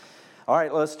All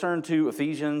right, let's turn to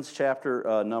Ephesians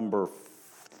chapter number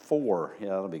 4. Yeah,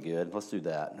 that'll be good. Let's do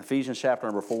that. Ephesians chapter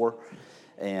number 4.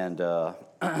 And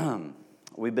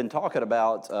we've been talking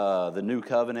about the new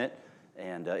covenant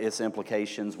and its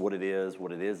implications, what it is,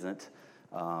 what it isn't.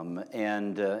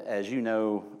 As you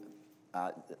know,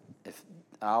 I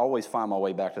always find my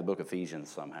way back to the book of Ephesians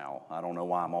somehow. I don't know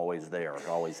why I'm always there. It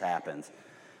always happens.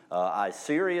 I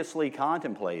seriously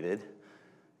contemplated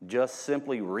just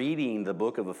simply reading the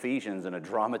book of Ephesians in a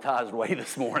dramatized way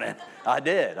this morning. I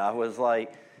did. I was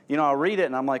like, I read it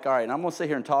and I'm like, all right, and I'm going to sit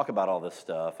here and talk about all this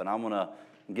stuff, and I'm going to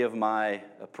give my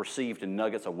perceived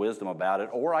nuggets of wisdom about it,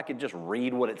 or I could just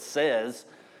read what it says,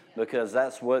 because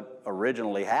that's what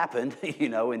originally happened,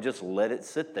 and just let it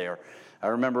sit there. I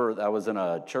remember I was in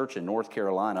a church in North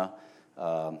Carolina,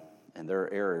 in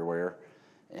their area where,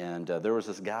 and there was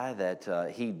this guy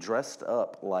that he dressed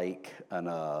up like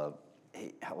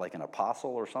an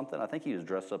apostle or something. I think he was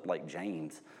dressed up like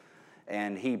James.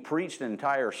 And he preached an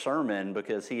entire sermon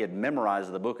because he had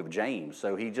memorized the book of James.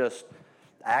 So he just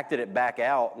acted it back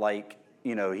out like,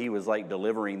 he was like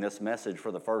delivering this message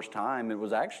for the first time. It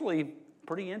was actually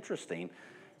pretty interesting.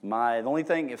 The only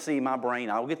thing, my brain,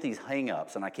 I'll get these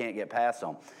hang-ups and I can't get past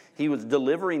them. He was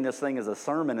delivering this thing as a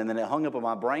sermon, and then it hung up in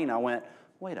my brain. I went,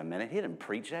 wait a minute, he didn't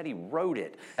preach that, he wrote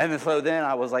it. And so then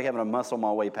I was like having to muscle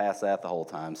my way past that the whole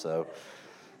time. So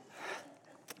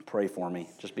pray for me.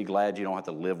 Just be glad you don't have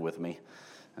to live with me.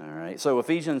 All right. So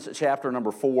Ephesians chapter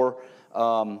number 4.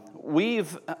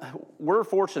 We're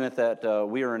fortunate that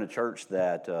we are in a church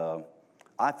that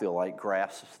I feel like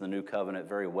grasps the new covenant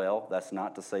very well. That's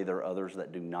not to say there are others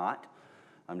that do not.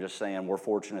 I'm just saying we're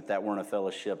fortunate that we're in a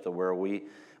fellowship to where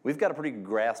we've got a pretty good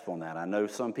grasp on that. I know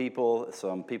some people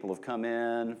have come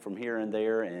in from here and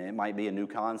there, and it might be a new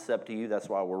concept to you. That's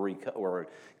why we're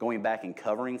going back and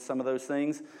covering some of those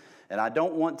things. And I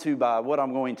don't want to, by what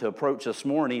I'm going to approach this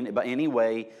morning, by any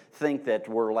way think that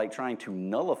we're like trying to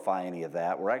nullify any of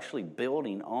that. We're actually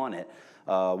building on it.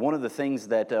 One of the things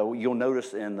that you'll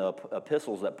notice in the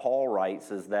epistles that Paul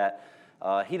writes is that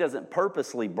he doesn't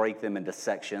purposely break them into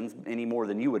sections any more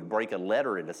than you would break a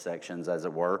letter into sections, as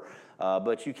it were.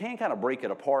 But you can kind of break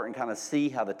it apart and kind of see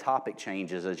how the topic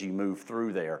changes as you move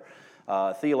through there.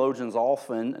 Theologians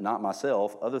often, not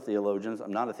myself, other theologians,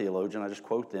 I'm not a theologian, I just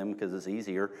quote them because it's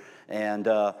easier, and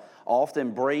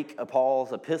often break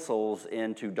Paul's epistles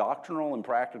into doctrinal and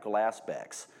practical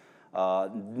aspects.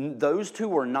 Those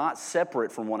two are not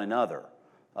separate from one another.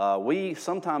 We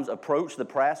sometimes approach the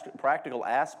practical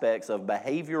aspects of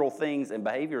behavioral things, and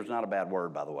behavior is not a bad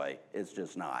word, by the way. It's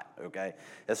just not, okay?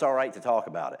 It's all right to talk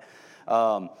about it.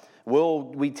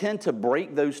 We tend to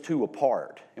break those two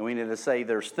apart, and we need to say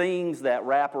there's things that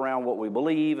wrap around what we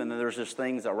believe, and then there's just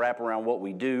things that wrap around what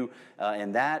we do,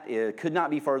 and that could not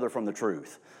be further from the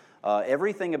truth.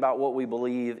 Everything about what we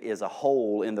believe is a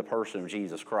whole in the person of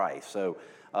Jesus Christ. So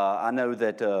I know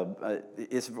that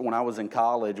when I was in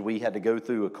college, we had to go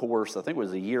through a course, I think it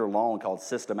was a year long, called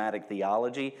Systematic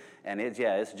Theology, and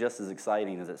it's just as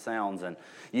exciting as it sounds. And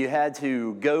you had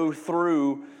to go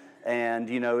through, and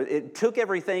it took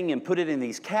everything and put it in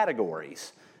these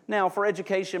categories. Now, for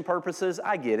education purposes,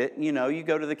 I get it. You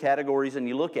go to the categories and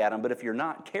you look at them, but if you're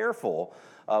not careful,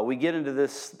 we get into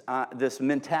this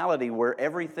mentality where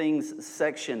everything's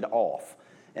sectioned off.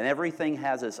 And everything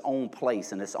has its own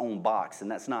place and its own box,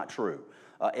 and that's not true.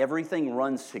 Everything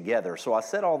runs together. So I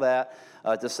said all that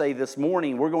to say this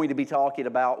morning we're going to be talking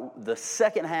about the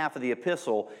second half of the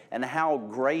epistle and how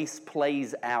grace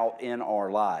plays out in our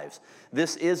lives.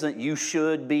 This isn't you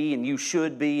should be and you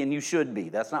should be and you should be.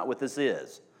 That's not what this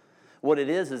is. What it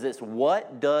is it's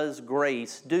what does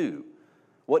grace do?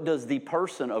 What does the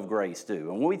person of grace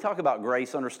do? And when we talk about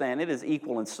grace, understand it is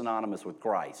equal and synonymous with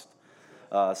Christ.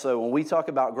 So when we talk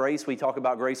about grace with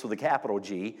a capital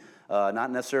G,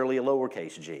 not necessarily a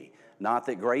lowercase g. Not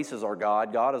that grace is our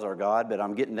God, God is our God, but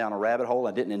I'm getting down a rabbit hole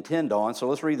I didn't intend on, so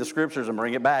let's read the scriptures and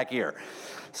bring it back here.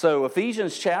 So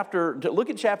Ephesians look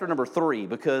at chapter number 3,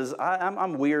 because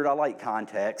I'm weird, I like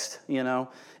context,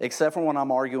 except for when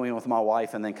I'm arguing with my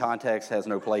wife, and then context has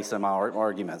no place in my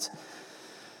arguments.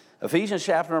 Ephesians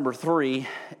chapter number 3,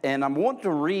 and I want to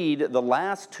read the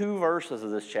last two verses of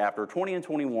this chapter, 20 and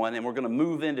 21, and we're going to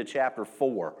move into chapter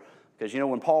 4. Because,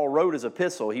 when Paul wrote his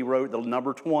epistle, he wrote the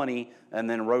number 20 and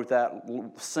then wrote that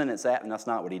sentence and that's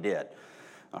not what he did.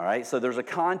 All right, so there's a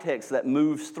context that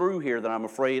moves through here that I'm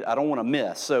afraid I don't want to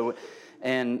miss. So,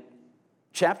 and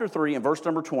chapter 3 and verse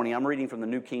number 20, I'm reading from the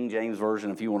New King James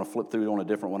Version if you want to flip through it on a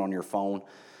different one on your phone.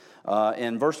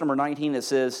 In verse number 19, it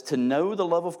says, "To know the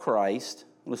love of Christ,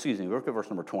 Excuse me, look at verse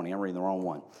number 20. I'm reading the wrong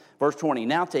one. Verse 20,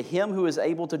 now to him who is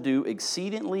able to do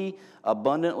exceedingly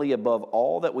abundantly above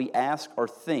all that we ask or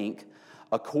think,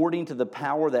 according to the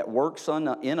power that works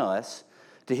in us,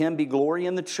 to him be glory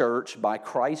in the church by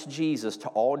Christ Jesus to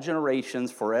all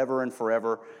generations forever and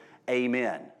forever.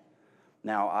 Amen.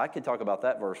 Now, I could talk about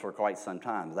that verse for quite some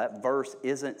time. That verse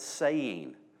isn't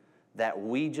saying that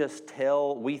we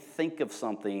think of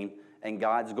something and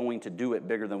God's going to do it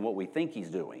bigger than what we think he's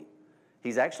doing.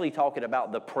 He's actually talking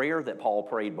about the prayer that Paul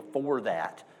prayed before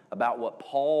that, about what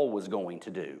Paul was going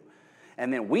to do.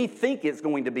 And then we think it's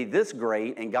going to be this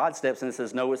great, and God steps in and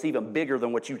says, no, it's even bigger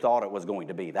than what you thought it was going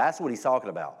to be. That's what he's talking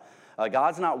about.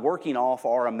 God's not working off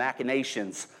our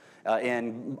machinations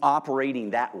and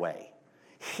operating that way.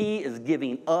 He is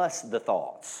giving us the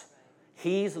thoughts.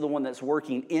 He's the one that's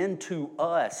working into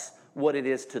us what it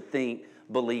is to think,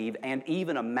 believe, and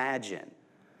even imagine.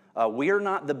 We are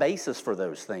not the basis for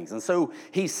those things. And so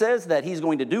he says that he's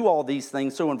going to do all these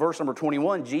things. So in verse number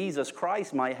 21, Jesus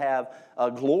Christ might have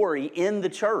a glory in the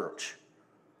church.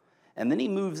 And then he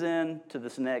moves in to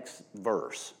this next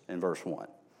verse in verse 1.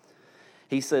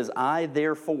 He says, I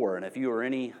therefore, and if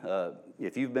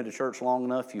you've been to church long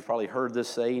enough, you've probably heard this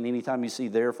saying, anytime you see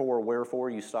therefore or wherefore,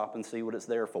 you stop and see what it's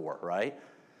there for, right?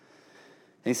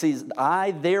 And he says,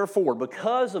 I therefore,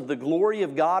 because of the glory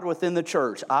of God within the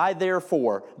church, I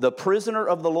therefore, the prisoner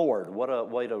of the Lord. What a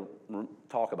way to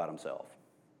talk about himself.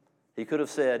 He could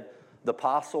have said, the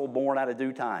apostle born out of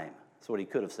due time. That's what he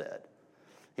could have said.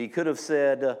 He could have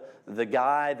said, the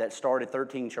guy that started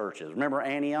 13 churches. Remember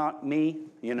Antioch? Me?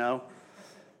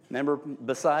 Remember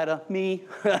Bethsaida? Me?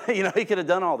 He could have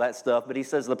done all that stuff, but he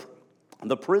says,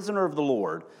 the prisoner of the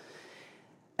Lord.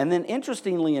 And then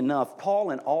interestingly enough, Paul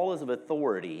in all his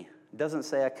authority doesn't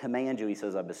say, I command you. He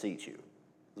says, I beseech you.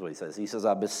 That's what he says. He says,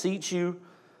 I beseech you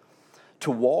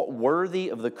to walk worthy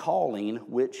of the calling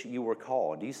which you were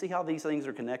called. Do you see how these things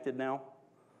are connected now?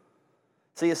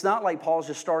 See, it's not like Paul's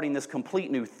just starting this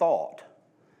complete new thought.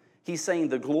 He's saying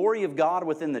the glory of God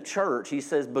within the church, he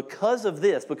says, because of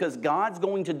this, because God's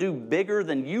going to do bigger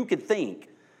than you could think.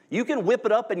 You can whip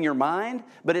it up in your mind,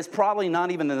 but it's probably not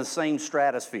even in the same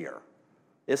stratosphere.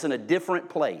 It's in a different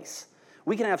place.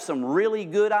 We can have some really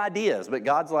good ideas, but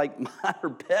God's like, mine are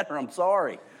better, I'm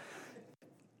sorry.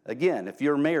 Again, if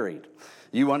you're married,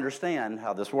 you understand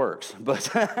how this works.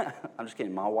 But I'm just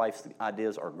kidding. My wife's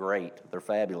ideas are great. They're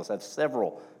fabulous. I have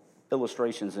several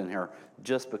illustrations in here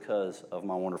just because of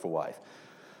my wonderful wife.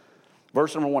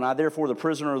 Verse number 1, I therefore, the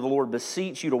prisoner of the Lord,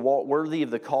 beseech you to walk worthy of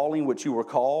the calling which you were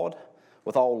called,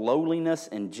 with all lowliness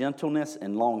and gentleness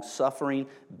and long-suffering,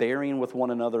 bearing with one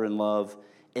another in love,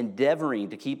 endeavoring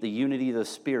to keep the unity of the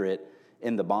Spirit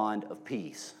in the bond of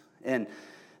peace. And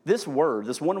this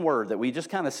one word that we just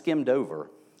kind of skimmed over,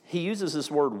 he uses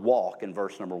this word walk in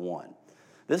verse number 1.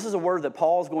 This is a word that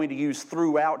Paul's going to use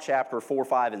throughout chapter 4,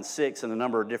 5, and 6 in a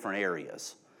number of different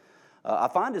areas. I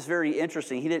find this very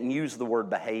interesting. He didn't use the word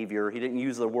behavior. He didn't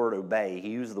use the word obey. He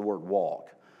used the word walk.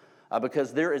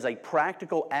 Because there is a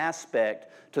practical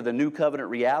aspect to the new covenant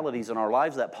realities in our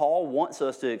lives that Paul wants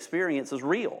us to experience as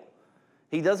real.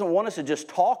 He doesn't want us to just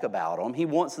talk about them. He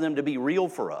wants them to be real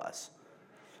for us.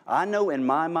 I know in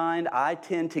my mind, I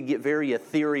tend to get very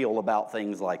ethereal about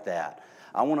things like that.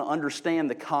 I want to understand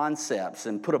the concepts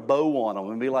and put a bow on them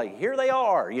and be like, here they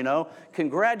are,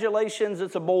 Congratulations,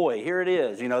 it's a boy. Here it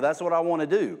is. That's what I want to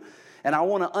do. And I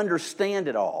want to understand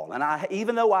it all. And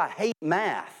even though I hate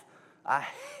math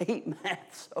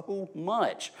so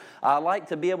much. I like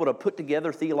to be able to put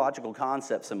together theological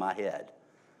concepts in my head.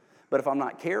 But if I'm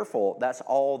not careful, that's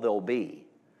all there'll be.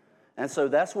 And so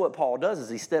that's what Paul does, is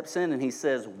he steps in and he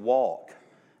says, walk.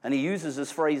 And he uses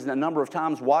this phrase a number of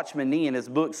times. Watchman Nee in his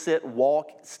book, Sit, Walk,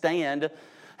 Stand,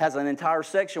 has an entire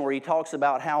section where he talks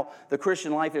about how the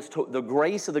Christian life the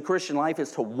grace of the Christian life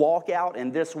is to walk out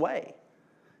in this way.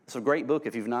 It's a great book.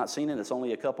 If you've not seen it, it's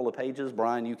only a couple of pages.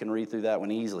 Brian, you can read through that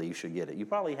one easily. You should get it. You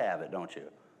probably have it, don't you?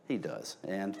 He does.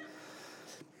 And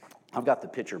I've got the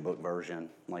picture book version,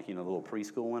 like, the little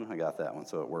preschool one. I got that one,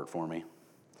 so it worked for me.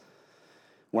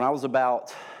 When I was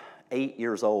about 8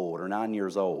 years old or 9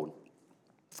 years old,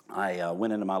 I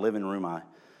went into my living room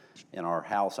in our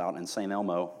house out in St.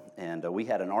 Elmo, and we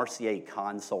had an RCA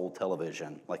console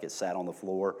television, like it sat on the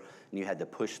floor, and you had to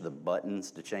push the buttons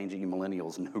to change it. You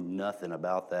millennials know nothing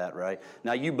about that, right?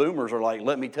 Now, you boomers are like,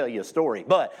 let me tell you a story.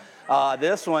 But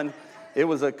this one, it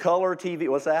was a color TV.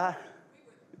 What's that?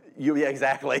 Yeah,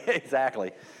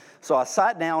 exactly. So I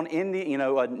sat down in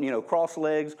the, cross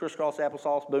legs, crisscross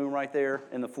applesauce, boom, right there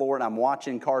in the floor, and I'm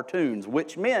watching cartoons,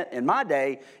 which meant in my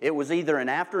day, it was either an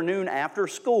afternoon after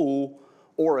school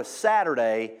or a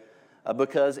Saturday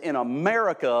because in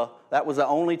America, that was the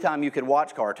only time you could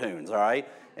watch cartoons, all right?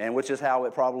 And which is how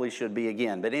it probably should be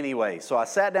again. But anyway, so I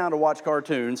sat down to watch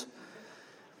cartoons,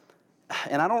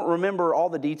 and I don't remember all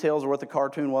the details of what the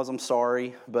cartoon was, I'm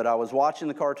sorry, but I was watching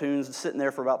the cartoons, sitting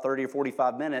there for about 30 or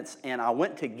 45 minutes, and I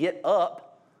went to get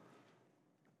up,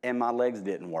 and my legs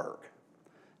didn't work.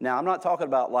 Now, I'm not talking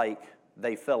about like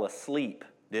they fell asleep,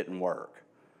 didn't work.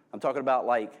 I'm talking about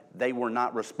like they were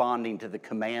not responding to the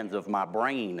commands of my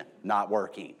brain not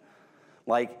working.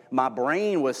 Like my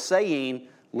brain was saying,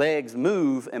 legs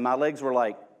move, and my legs were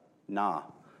like, nah.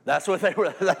 That's what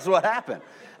happened.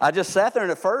 I just sat there,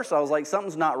 and at first I was like,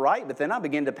 something's not right, but then I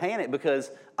began to panic because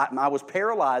I was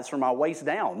paralyzed from my waist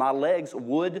down. My legs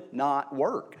would not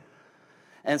work.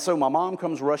 And so my mom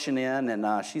comes rushing in,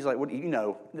 and she's like,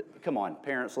 come on,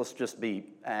 parents, let's just be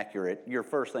accurate. Your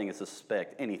first thing is to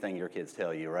suspect anything your kids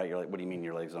tell you, right? You're like, what do you mean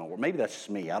your legs don't work? Maybe that's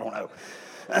just me, I don't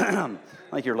know.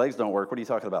 Like, your legs don't work, what are you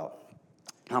talking about?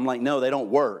 I'm like, no, they don't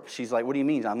work. She's like, what do you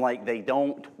mean? I'm like, they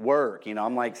don't work.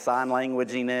 I'm like sign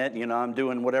languaging it. I'm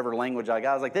doing whatever language I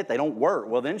got. I was like, they don't work.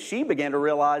 Well, then she began to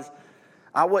realize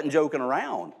I wasn't joking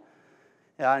around.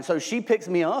 And so she picks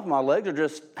me up. My legs are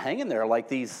just hanging there like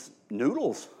these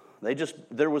noodles.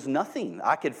 There was nothing.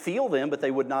 I could feel them, but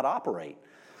they would not operate.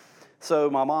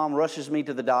 So my mom rushes me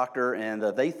to the doctor, and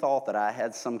they thought that I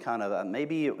had some kind of,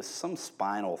 maybe it was some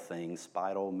spinal thing,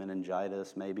 spinal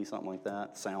meningitis, maybe something like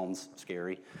that. Sounds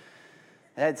scary.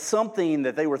 I had something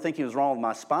that they were thinking was wrong with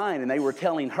my spine, and they were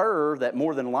telling her that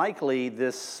more than likely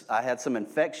I had some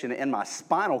infection in my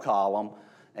spinal column,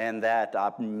 and that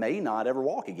I may not ever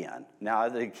walk again. Now,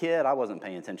 as a kid, I wasn't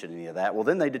paying attention to any of that. Well,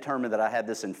 then they determined that I had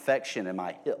this infection in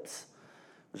my hips,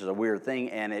 which is a weird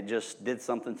thing, and it just did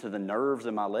something to the nerves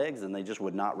in my legs, and they just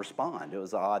would not respond. It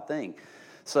was an odd thing.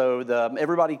 So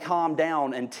everybody calmed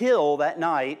down until that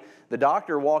night, the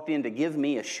doctor walked in to give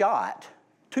me a shot,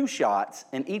 2 shots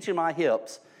in each of my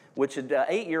hips, which an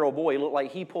 8-year-old boy looked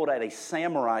like he pulled out a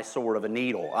samurai sword of a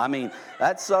needle. I mean,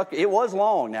 that sucked. It was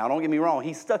long now, don't get me wrong.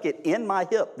 He stuck it in my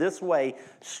hip this way,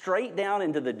 straight down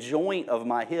into the joint of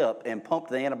my hip, and pumped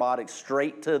the antibiotics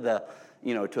straight to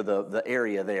the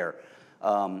area there.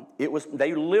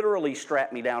 They literally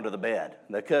strapped me down to the bed,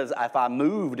 because if I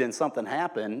moved and something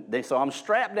happened, so I'm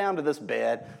strapped down to this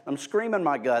bed, I'm screaming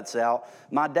my guts out,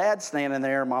 my dad's standing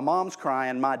there, my mom's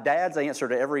crying, my dad's answer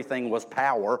to everything was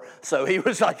power, so he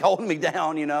was like holding me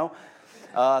down,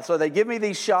 So they give me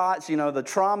these shots, the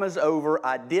trauma's over.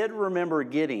 I did remember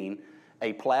getting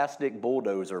a plastic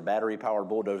bulldozer, battery-powered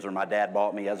bulldozer my dad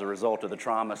bought me as a result of the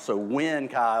trauma, so win,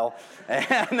 Kyle.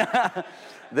 And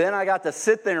then I got to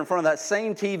sit there in front of that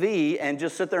same TV and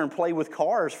just sit there and play with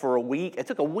cars for a week. It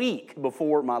took a week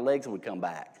before my legs would come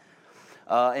back.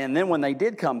 And then when they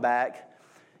did come back,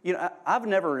 I've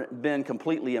never been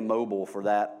completely immobile for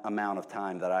that amount of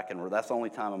time that's the only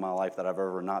time in my life that I've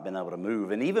ever not been able to move.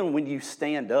 And even when you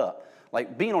stand up,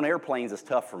 like being on airplanes is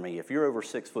tough for me. If you're over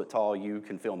 6 foot tall, you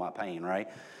can feel my pain, right?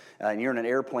 And you're in an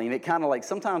airplane, it kind of like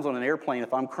sometimes on an airplane,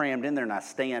 if I'm crammed in there and I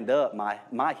stand up,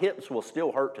 my hips will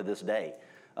still hurt to this day.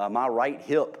 My right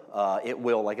hip, it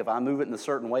will, like if I move it in a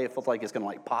certain way, it feels like it's going to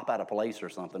like pop out of place or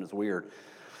something. It's weird.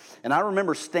 And I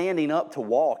remember standing up to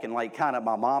walk and like kind of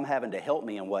my mom having to help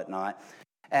me and whatnot.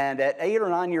 And at 8 or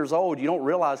 9 years old, you don't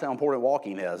realize how important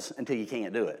walking is until you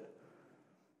can't do it.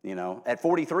 At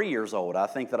 43 years old, I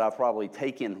think that I've probably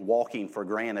taken walking for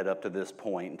granted up to this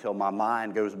point until my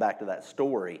mind goes back to that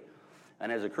story.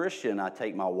 And as a Christian, I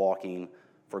take my walking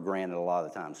for granted a lot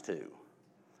of the times too.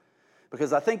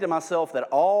 Because I think to myself that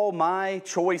all my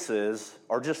choices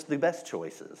are just the best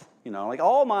choices. Like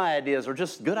all my ideas are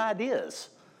just good ideas.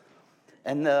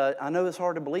 And I know it's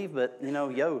hard to believe, but,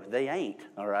 they ain't,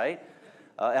 all right?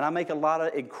 And I make a lot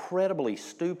of incredibly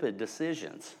stupid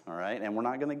decisions, all right? And we're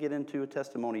not going to get into a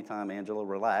testimony time, Angela,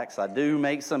 relax. I do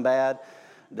make some bad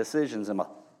decisions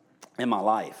in my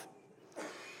life.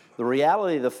 The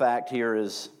reality of the fact here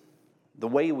is the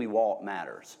way we walk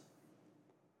matters.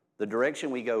 The direction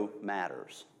we go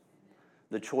matters.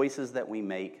 The choices that we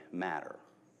make matter.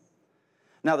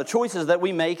 Now, the choices that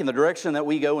we make and the direction that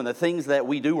we go and the things that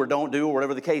we do or don't do or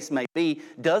whatever the case may be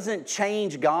doesn't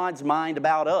change God's mind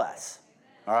about us.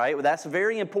 All right? Well, that's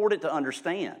very important to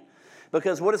understand.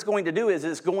 Because what it's going to do is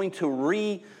it's going to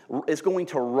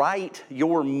write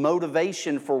your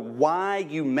motivation for why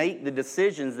you make the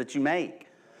decisions that you make.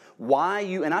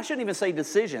 And I shouldn't even say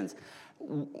decisions,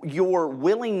 your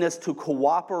willingness to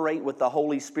cooperate with the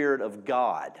Holy Spirit of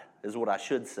God is what I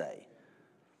should say.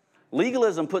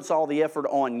 Legalism puts all the effort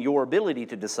on your ability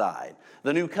to decide.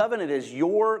 The new covenant is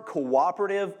your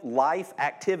cooperative life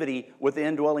activity with the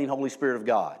indwelling Holy Spirit of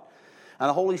God. And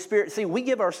the Holy Spirit, see, we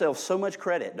give ourselves so much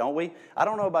credit, don't we? I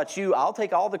don't know about you. I'll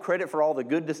take all the credit for all the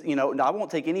good, I won't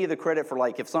take any of the credit for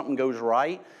like if something goes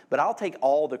right, but I'll take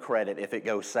all the credit if it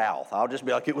goes south. I'll just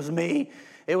be like, it was me.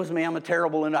 It was me. I'm a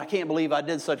terrible, and I can't believe I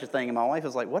did such a thing. And my wife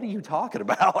is like, what are you talking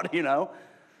about,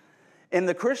 In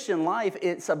the Christian life,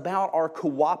 it's about our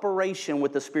cooperation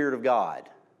with the Spirit of God.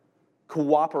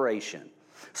 Cooperation.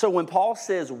 So when Paul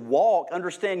says walk,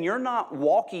 understand you're not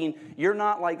walking, you're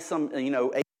not like some,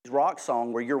 80s rock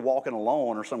song where you're walking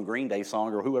alone, or some Green Day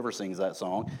song, or whoever sings that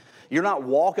song. You're not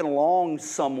walking along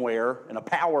somewhere in a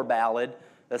power ballad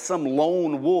as some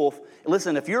lone wolf.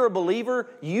 Listen, if you're a believer,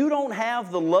 you don't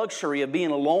have the luxury of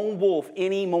being a lone wolf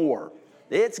anymore.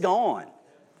 It's gone.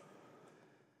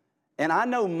 And I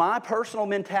know my personal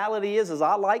mentality is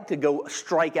I like to go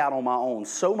strike out on my own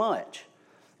so much.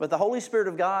 But the Holy Spirit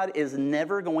of God is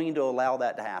never going to allow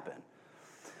that to happen.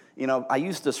 I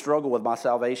used to struggle with my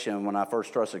salvation when I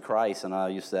first trusted Christ, and I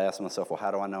used to ask myself, well, how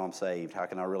do I know I'm saved? How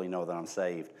can I really know that I'm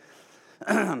saved?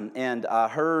 And I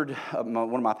heard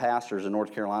one of my pastors in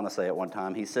North Carolina say at one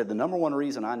time, he said, the number one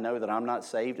reason I know that I'm not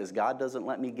saved is God doesn't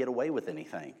let me get away with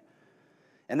anything.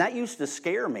 And that used to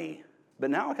scare me, but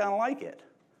now I kind of like it.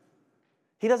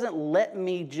 He doesn't let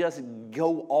me just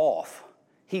go off.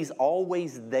 He's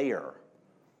always there.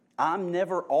 I'm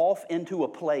never off into a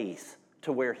place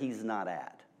to where He's not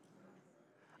at.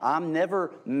 I'm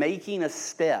never making a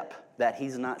step that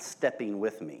He's not stepping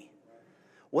with me.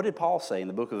 What did Paul say in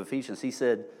the book of Ephesians? He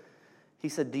said,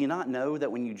 do you not know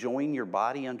that when you join your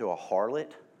body unto a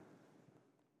harlot,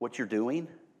 what you're doing?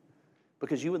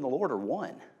 Because you and the Lord are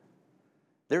one.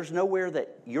 There's nowhere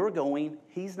that you're going,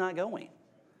 He's not going.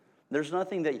 There's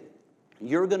nothing that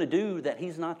you're going to do that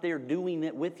He's not there doing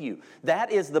it with you.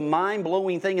 That is the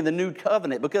mind-blowing thing in the new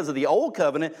covenant. Because of the old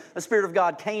covenant, the Spirit of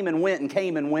God came and went and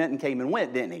came and went and came and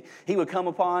went, didn't He? He would come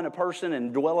upon a person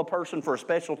and dwell a person for a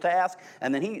special task,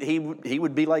 and then he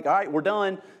would be like, all right, we're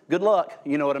done. Good luck.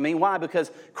 You know what I mean? Why?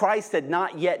 Because Christ had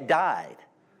not yet died.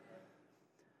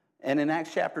 And in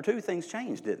Acts chapter 2, things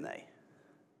changed, didn't they?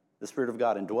 The Spirit of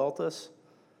God indwelt us,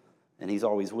 and He's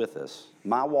always with us.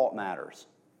 My walk matters.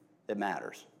 It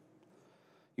matters.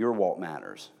 Your walk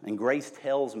matters. And grace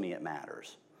tells me it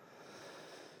matters.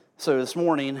 So this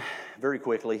morning, very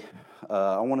quickly,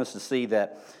 I want us to see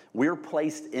that we're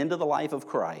placed into the life of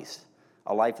Christ,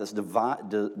 a life that's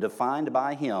defined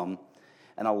by Him,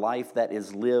 and a life that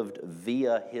is lived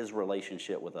via His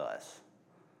relationship with us.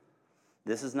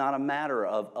 This is not a matter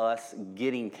of us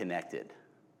getting connected,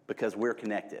 because we're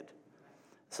connected.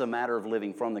 It's a matter of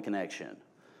living from the connection.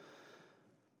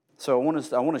 So I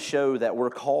want to show that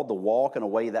we're called to walk in a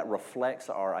way that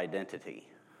reflects our identity.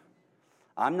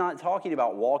 I'm not talking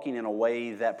about walking in a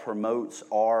way that promotes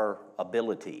our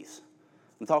abilities.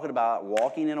 I'm talking about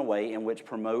walking in a way in which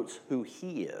promotes who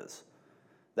He is,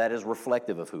 that is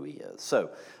reflective of who He is. So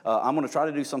I'm going to try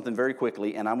to do something very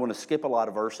quickly, and I'm going to skip a lot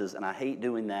of verses, and I hate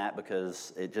doing that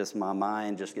because my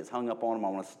mind just gets hung up on them. I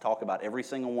want to talk about every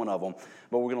single one of them,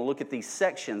 but we're going to look at these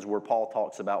sections where Paul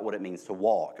talks about what it means to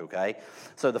walk, okay?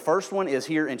 So the first one is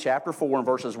here in chapter 4 in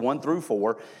verses 1 through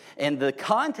 4, and the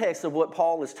context of what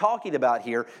Paul is talking about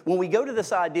here, when we go to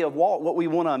this idea of walk, what we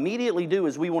want to immediately do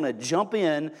is we want to jump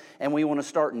in and we want to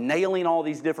start nailing all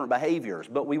these different behaviors,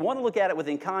 but we want to look at it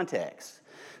within context.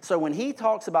 So when he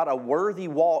talks about a worthy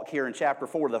walk here in chapter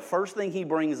 4, the first thing he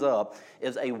brings up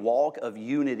is a walk of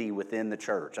unity within the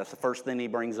church. That's the first thing he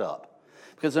brings up.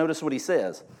 Because notice what he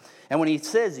says. And when he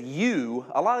says you,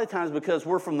 a lot of the times because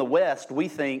we're from the West, we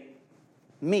think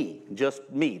me, just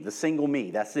me, the single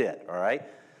me, that's it, all right?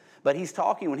 But he's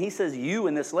talking, when he says you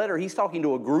in this letter, he's talking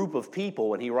to a group of people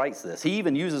when he writes this. He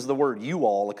even uses the word you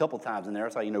all a couple times in there.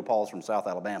 That's how you know Paul's from South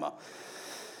Alabama.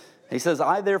 He says,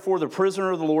 I therefore, the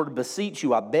prisoner of the Lord, beseech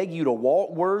you, I beg you to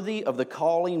walk worthy of the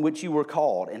calling which you were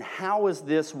called. And how is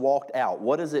this walked out?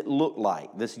 What does it look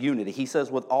like, this unity? He says,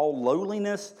 with all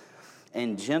lowliness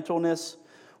and gentleness,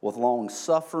 with long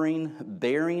suffering,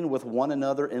 bearing with one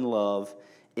another in love,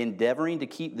 endeavoring to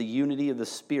keep the unity of the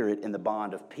Spirit in the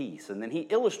bond of peace. And then he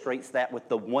illustrates that with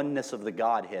the oneness of the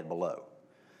Godhead below.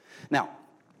 Now,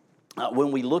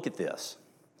 when we look at this,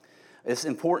 it's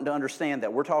important to understand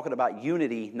that we're talking about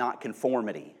unity, not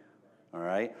conformity, all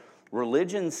right?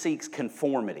 Religion seeks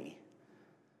conformity.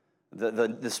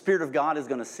 The Spirit of God is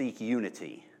going to seek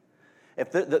unity.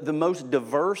 If the most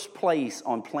diverse place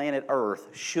on planet Earth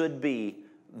should be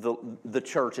the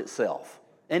church itself.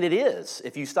 And it is,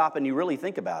 if you stop and you really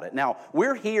think about it. Now,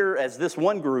 we're here as this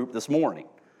one group this morning.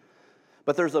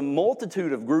 But there's a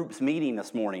multitude of groups meeting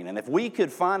this morning, and if we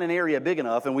could find an area big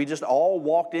enough and we just all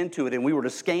walked into it and we were to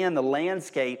scan the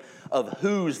landscape of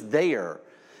who's there,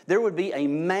 there would be a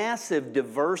massive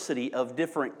diversity of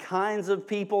different kinds of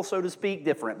people, so to speak,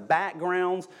 different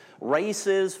backgrounds,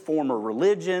 races, former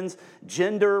religions,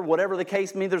 gender, whatever the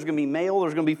case may be. There's going to be male,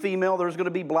 there's going to be female, there's going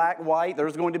to be black, white,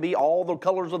 there's going to be all the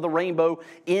colors of the rainbow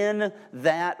in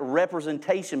that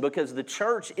representation because the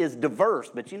church is diverse.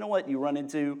 But you know what you run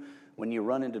into when you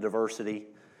run into diversity?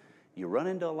 You run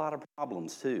into a lot of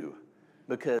problems too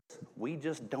because we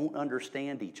just don't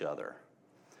understand each other.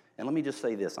 And let me just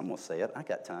say this. I'm going to say it. I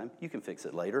got time. You can fix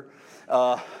it later.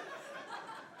 The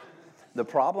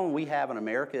problem we have in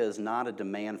America is not a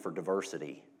demand for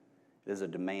diversity. It is a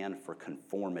demand for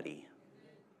conformity.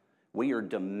 We are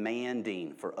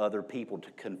demanding for other people to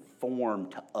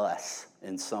conform to us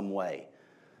in some way.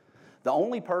 The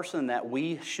only person that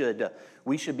we should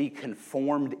be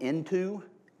conformed into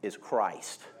is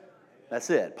Christ. That's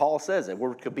it. Paul says it.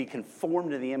 We're to be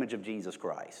conformed to the image of Jesus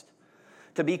Christ.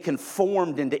 To be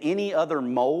conformed into any other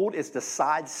mold is to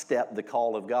sidestep the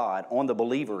call of God on the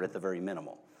believer at the very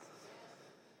minimum.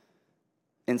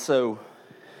 And so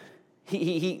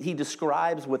he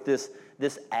describes what this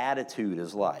attitude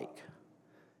is like.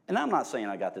 And I'm not saying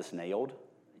I got this nailed.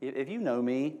 If you know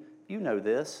me, you know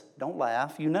this. Don't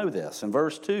laugh. You know this. In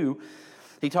verse 2,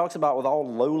 he talks about with all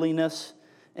lowliness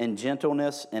and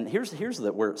gentleness. And here's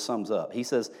where it sums up. He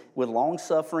says, with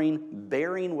long-suffering,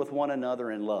 bearing with one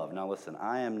another in love. Now listen,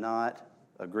 I am not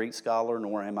a Greek scholar,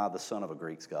 nor am I the son of a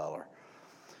Greek scholar.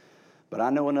 But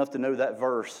I know enough to know that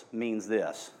verse means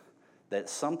this, that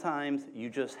sometimes you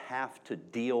just have to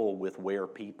deal with where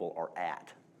people are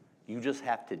at. You just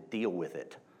have to deal with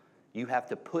it. You have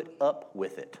to put up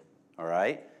with it, all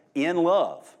right? In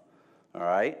love, all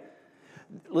right?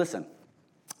 Listen.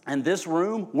 In this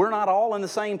room, we're not all in the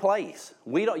same place.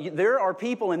 There are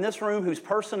people in this room whose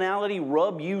personality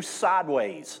rub you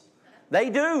sideways. They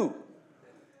do.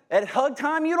 At hug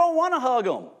time, you don't want to hug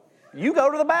them. You go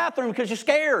to the bathroom because you're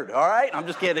scared, all right? I'm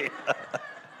just kidding.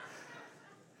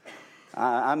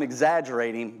 I'm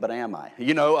exaggerating, but am I?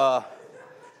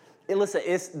 Listen,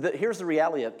 here's the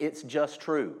reality of it. It's just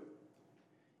true.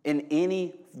 In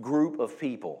any group of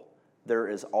people, there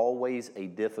is always a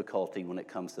difficulty when it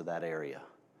comes to that area.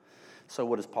 So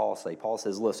what does Paul say? Paul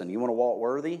says, listen, you want to walk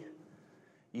worthy?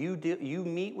 You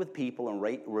meet with people and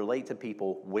relate to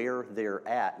people where they're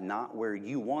at, not where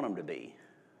you want them to be.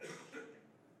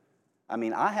 I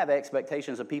mean, I have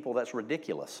expectations of people that's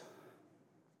ridiculous.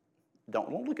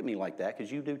 Don't look at me like that because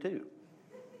you do too.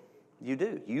 You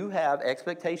do. You have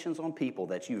expectations on people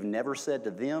that you've never said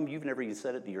to them. You've never even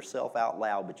said it to yourself out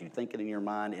loud, but you think it in your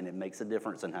mind and it makes a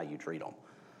difference in how you treat them.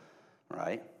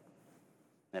 Right?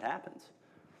 It happens.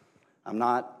 I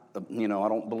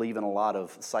don't believe in a lot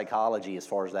of psychology as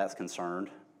far as that's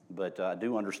concerned, but I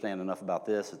do understand enough about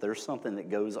this that there's something that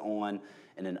goes on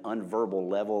in an unverbal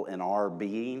level in our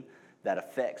being that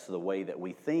affects the way that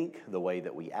we think, the way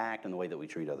that we act, and the way that we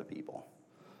treat other people.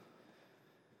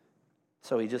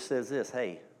 So he just says this,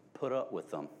 hey, put up with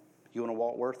them. You want to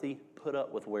walk worthy? Put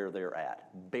up with where they're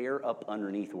at. Bear up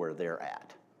underneath where they're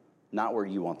at, not where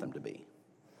you want them to be.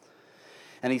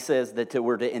 And he says that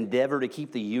we're to endeavor to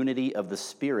keep the unity of the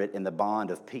Spirit in the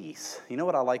bond of peace. You know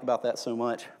what I like about that so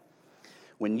much?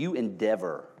 When you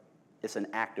endeavor, it's an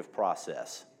active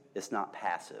process. It's not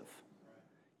passive.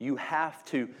 You have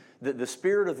to, the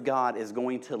Spirit of God is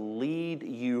going to lead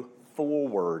you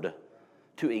forward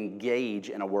to engage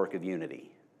in a work of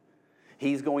unity.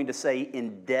 He's going to say,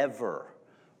 endeavor,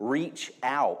 reach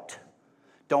out.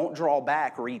 Don't draw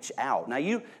back, reach out. Now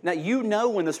you know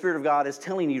when the Spirit of God is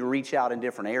telling you to reach out in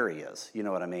different areas. You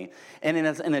know what I mean? And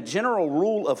in a general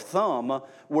rule of thumb,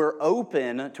 we're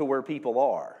open to where people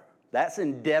are. That's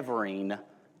endeavoring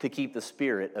to keep the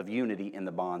spirit of unity in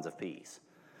the bonds of peace.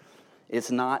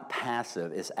 It's not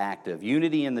passive, it's active.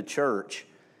 Unity in the church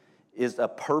is a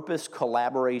purpose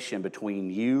collaboration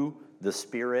between you, the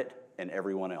Spirit, and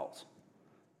everyone else.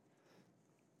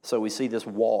 So we see this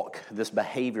walk, this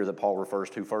behavior that Paul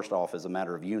refers to, first off, as a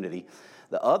matter of unity.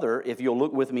 The other, if you'll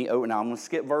look with me, now I'm going to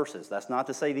skip verses. That's not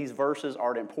to say these verses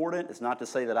aren't important. It's not to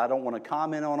say that I don't want to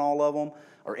comment on all of them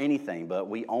or anything, but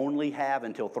we only have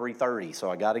until 3:30,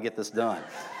 so I got to get this done.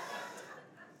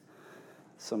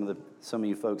 Some of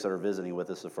you folks that are visiting with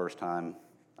us the first time,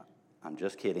 I'm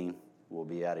just kidding. We'll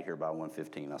be out of here by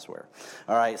 1:15, I swear.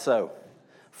 All right, so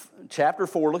chapter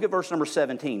 4, look at verse number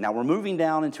 17. Now we're moving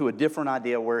down into a different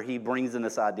idea where he brings in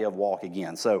this idea of walk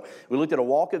again. So we looked at a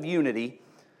walk of unity,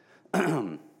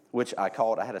 which I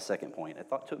had a second point. It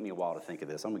took me a while to think of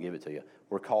this. I'm going to give it to you.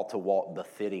 We're called to walk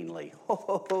befittingly.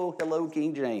 Oh, hello,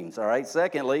 King James. All right,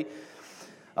 secondly,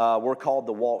 we're called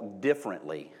to walk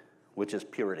differently, which is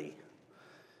purity.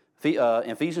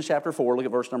 Ephesians chapter 4, look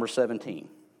at verse number 17.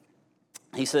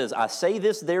 He says, I say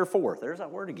this therefore, there's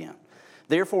that word again,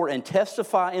 therefore, and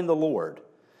testify in the Lord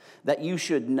that you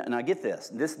should, now get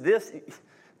this,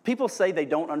 people say they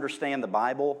don't understand the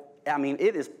Bible. I mean,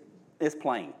 it's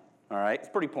plain, all right? It's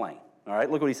pretty plain, all right?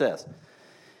 Look what he says.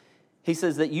 He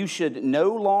says that you should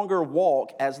no longer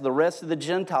walk as the rest of the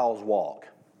Gentiles walk.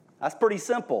 That's pretty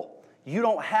simple. You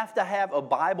don't have to have a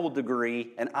Bible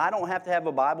degree, and I don't have to have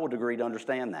a Bible degree to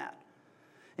understand that.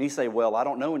 And you say, well, I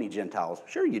don't know any Gentiles.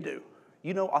 Sure you do.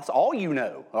 You know, that's all you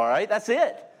know, all right? That's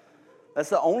it. That's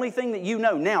the only thing that you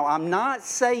know. Now, I'm not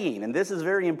saying, and this is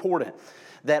very important,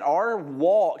 that our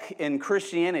walk in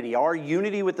Christianity, our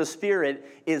unity with the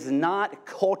Spirit, is not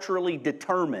culturally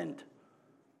determined.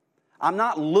 I'm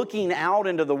not looking out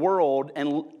into the world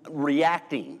and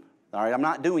reacting, all right? I'm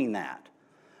not doing that.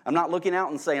 I'm not looking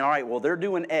out and saying, all right, well, they're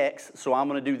doing X, so I'm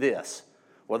going to do this.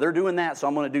 Well, they're doing that, so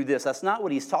I'm going to do this. That's not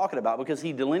what he's talking about, because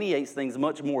he delineates things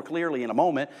much more clearly in a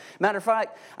moment. Matter of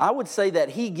fact, I would say that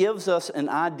he gives us an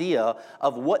idea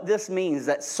of what this means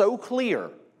that's so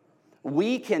clear,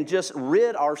 we can just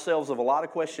rid ourselves of a lot of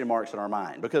question marks in our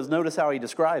mind. Because notice how he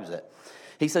describes it.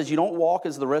 He says, you don't walk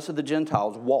as the rest of the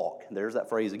Gentiles walk. There's that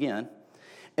phrase again.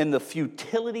 In the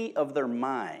futility of their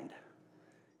mind.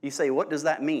 You say, what does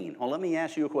that mean? Well, let me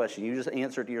ask you a question. You just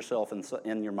answer it to yourself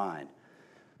in your mind.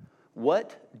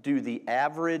 What does the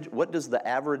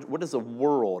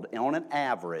world, on an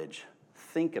average,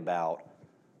 think about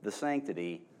the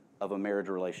sanctity of a marriage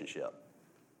relationship?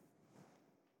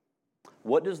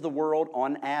 What does the world,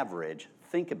 on average,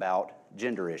 think about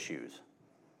gender issues?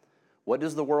 What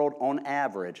does the world, on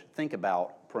average, think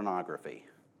about pornography?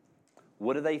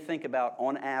 What do they think about,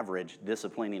 on average,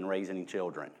 disciplining and raising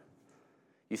children?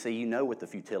 You see, you know what the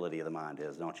futility of the mind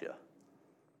is, don't you?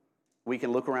 We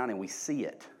can look around and we see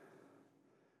it.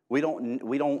 We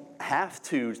don't have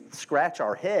to scratch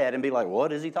our head and be like,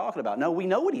 what is he talking about? No, we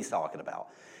know what he's talking about.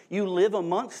 You live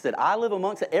amongst it. I live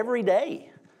amongst it every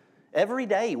day. Every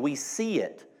day we see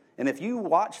it. And if you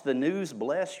watch the news,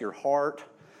 bless your heart,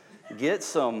 you're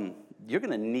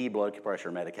going to need blood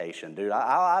pressure medication, dude.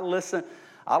 I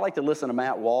like to listen to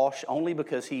Matt Walsh only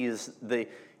because he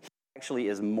actually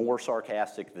is more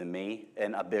sarcastic than me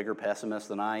and a bigger pessimist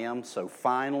than I am. So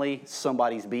finally,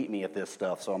 somebody's beat me at this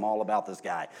stuff, so I'm all about this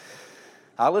guy.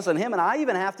 I listen to him, and I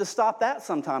even have to stop that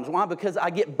sometimes. Why? Because I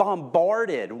get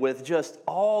bombarded with just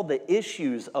all the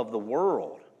issues of the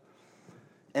world.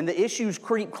 And the issues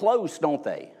creep close, don't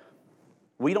they?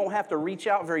 We don't have to reach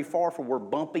out very far for we're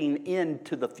bumping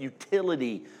into the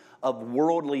futility of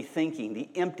worldly thinking, the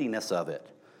emptiness of it.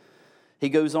 He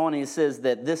goes on and he says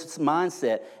that this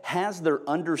mindset has their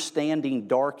understanding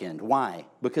darkened. Why?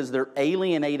 Because they're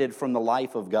alienated from the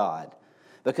life of God,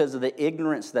 because of the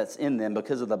ignorance that's in them,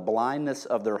 because of the blindness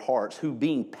of their hearts, who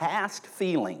being past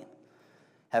feeling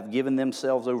have given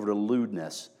themselves over to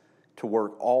lewdness, to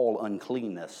work all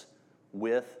uncleanness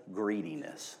with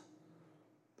greediness.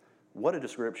 What a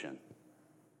description.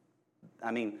 I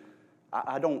mean,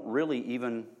 I don't really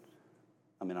even...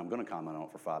 I'm going to comment on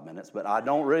it for 5 minutes, but I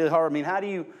don't really hard. How do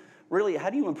you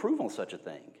improve on such a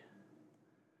thing?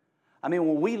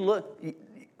 When we look,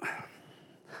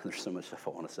 there's so much stuff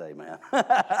I want to say, man.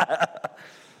 I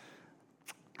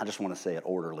just want to say it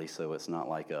orderly so it's not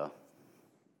like a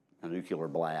nuclear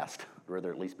blast. I'd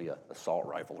rather at least be a assault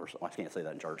rifle or something. I can't say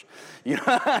that in church.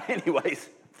 Anyways,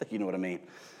 you know what I mean.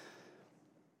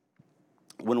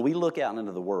 When we look out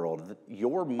into the world,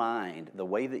 your mind, the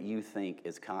way that you think,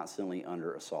 is constantly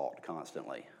under assault,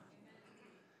 constantly.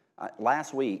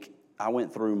 Last week, I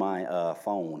went through my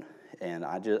phone, and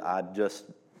I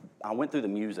went through the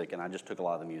music, and I just took a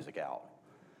lot of the music out.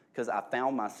 Because I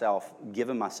found myself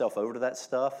giving myself over to that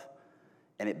stuff,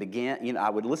 and it began,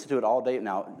 I would listen to it all day.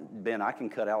 Now, Ben, I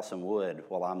can cut out some wood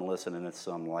while I'm listening to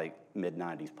some,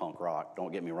 mid-90s punk rock.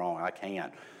 Don't get me wrong, I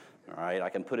can. All right, I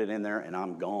can put it in there and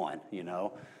I'm gone,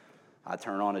 I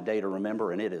turn on A Day to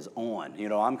Remember and it is on.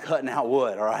 I'm cutting out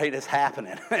wood, all right? It's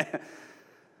happening.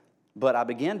 But I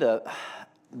began to,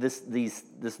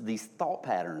 these thought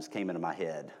patterns came into my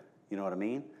head, you know what I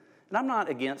mean? And I'm not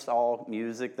against all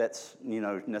music that's,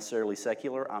 necessarily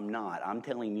secular. I'm not. I'm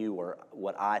telling you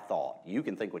what I thought. You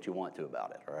can think what you want to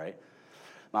about it, all right?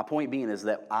 My point being is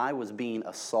that I was being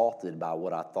assaulted by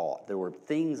what I thought. There were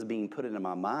things being put into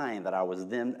my mind that I was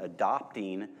then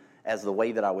adopting as the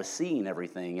way that I was seeing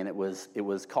everything, and it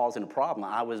was causing a problem.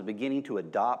 I was beginning to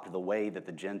adopt the way that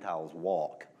the Gentiles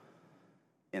walk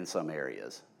in some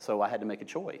areas. So I had to make a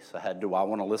choice. Do I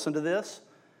want to listen to this?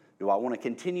 Do I want to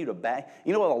continue to back?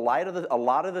 A lot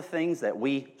of the things that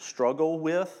we struggle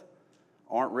with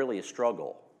aren't really a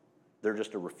struggle. They're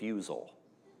just a refusal.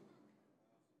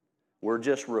 We're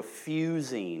just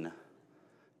refusing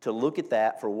to look at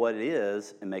that for what it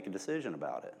is and make a decision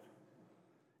about it.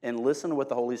 And listen to what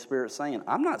the Holy Spirit's saying.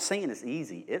 I'm not saying it's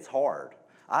easy. It's hard.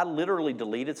 I literally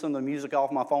deleted some of the music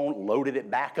off my phone, loaded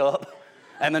it back up,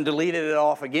 and then deleted it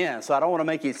off again. So I don't want to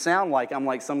make it sound like I'm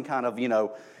like some kind of,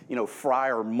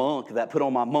 friar monk that put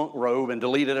on my monk robe and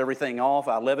deleted everything off.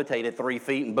 I levitated 3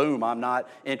 feet and boom, I'm not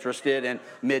interested in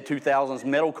mid-2000s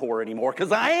metalcore anymore,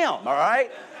 because I am, all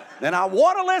right? And I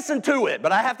want to listen to it,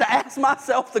 but I have to ask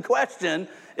myself the question,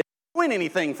 doing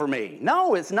anything for me?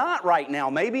 No, it's not right now.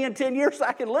 Maybe in 10 years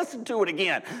I can listen to it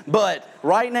again. But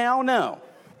right now, no.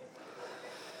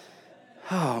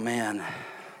 Oh, man.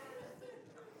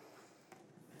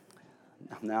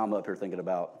 Now I'm up here thinking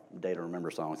about Day to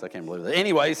Remember songs. I can't believe that.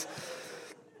 Anyways,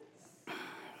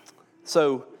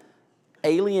 so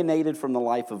alienated from the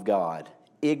life of God,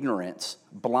 ignorance,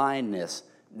 blindness.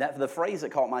 The phrase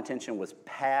that caught my attention was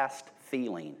past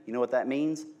feeling. You know what that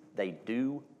means? They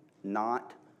do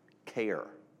not care.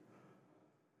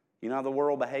 You know how the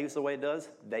world behaves the way it does?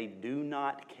 They do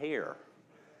not care.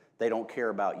 They don't care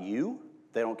about you.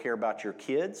 They don't care about your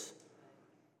kids.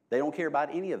 They don't care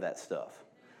about any of that stuff.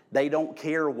 They don't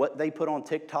care what they put on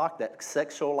TikTok that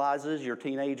sexualizes your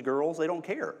teenage girls. They don't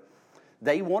care.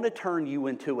 They want to turn you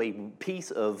into a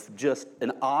piece of just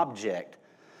an object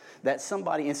that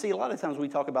somebody, and see, a lot of times we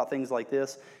talk about things like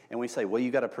this, and we say, well,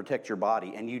 you got to protect your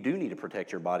body, and you do need to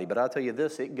protect your body, but I'll tell you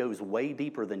this, it goes way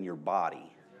deeper than your body.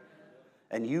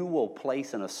 And you will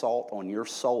place an assault on your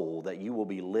soul that you will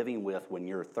be living with when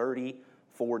you're 30,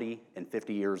 40, and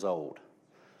 50 years old.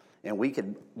 And we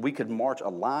could march a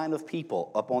line of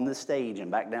people up on this stage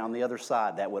and back down the other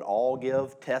side that would all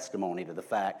give testimony to the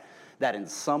fact that in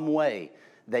some way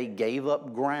they gave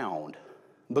up ground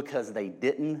because they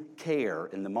didn't care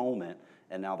in the moment,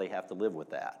 and now they have to live with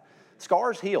that.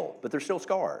 Scars heal, but they're still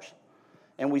scars.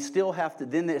 And we still have to,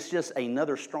 then it's just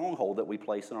another stronghold that we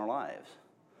place in our lives.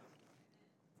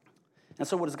 And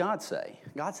so what does God say?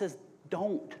 God says,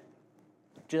 don't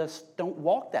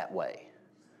walk that way.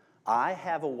 I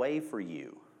have a way for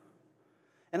you.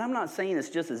 And I'm not saying it's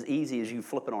just as easy as you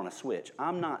flip it on a switch.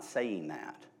 I'm not saying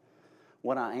that.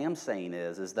 What I am saying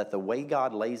is that the way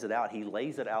God lays it out, he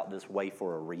lays it out this way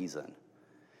for a reason.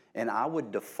 And I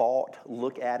would default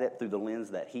look at it through the lens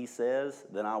that he says,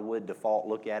 than I would default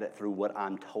look at it through what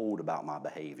I'm told about my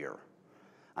behavior.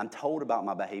 I'm told about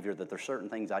my behavior that there's certain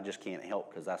things I just can't help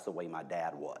because that's the way my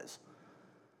dad was.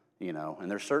 And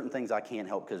there's certain things I can't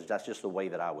help because that's just the way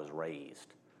that I was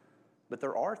raised. But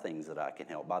there are things that I can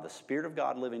help. By the Spirit of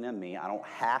God living in me, I don't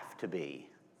have to be.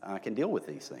 I can deal with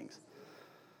these things.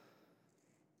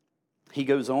 He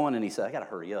goes on and he said, I got to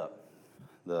hurry up.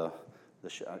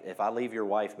 If I leave your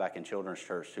wife back in children's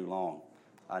church too long,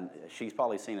 she's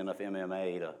probably seen enough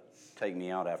MMA to take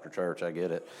me out after church. I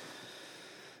get it.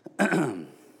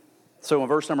 So in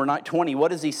verse number 20,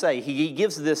 what does he say? He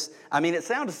gives this, it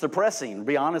sounds depressing, to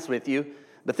be honest with you.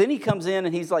 But then he comes in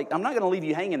and he's like, I'm not going to leave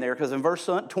you hanging there, because in verse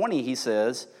 20 he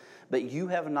says, but you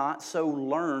have not so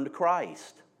learned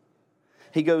Christ.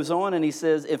 He goes on and he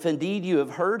says, if indeed you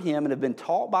have heard him and have been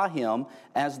taught by him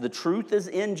as the truth is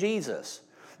in Jesus.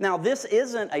 Now, this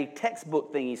isn't a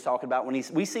textbook thing he's talking about. When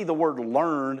we see the word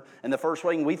learned, and the first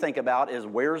thing we think about is,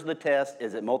 where's the test?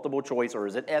 Is it multiple choice or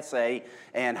is it essay?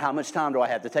 And how much time do I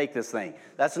have to take this thing?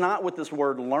 That's not what this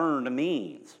word learned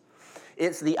means.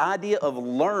 It's the idea of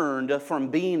learned from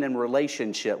being in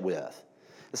relationship with.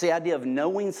 It's the idea of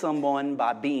knowing someone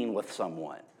by being with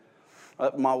someone.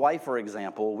 My wife, for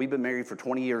example, we've been married for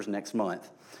 20 years next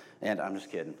month. And I'm just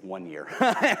kidding, 1 year.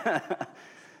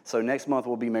 So next month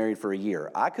we'll be married for a year.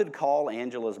 I could call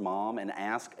Angela's mom and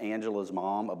ask Angela's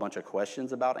mom a bunch of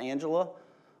questions about Angela,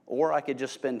 or I could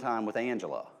just spend time with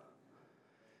Angela.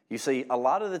 You see, a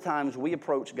lot of the times we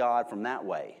approach God from that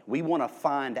way. We want to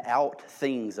find out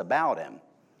things about him.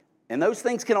 And those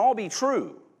things can all be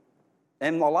true.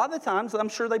 And a lot of the times I'm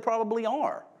sure they probably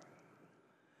are.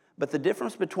 But the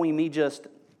difference between me just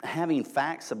having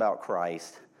facts about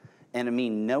Christ and me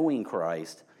knowing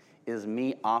Christ is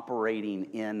me operating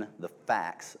in the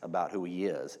facts about who he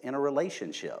is in a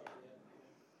relationship.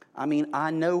 I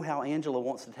know how Angela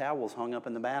wants the towels hung up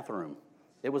in the bathroom.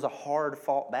 It was a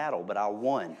hard-fought battle, but I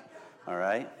won, all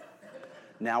right?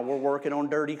 Now we're working on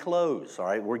dirty clothes, all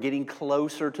right? We're getting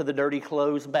closer to the dirty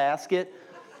clothes basket.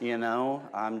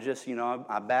 I'm just,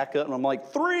 I back up and I'm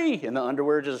like, 3, and the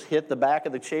underwear just hit the back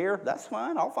of the chair. That's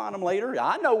fine. I'll find them later.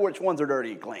 I know which ones are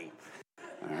dirty and clean,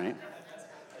 all right?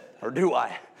 Or do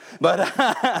I? But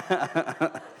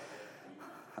I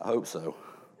hope so.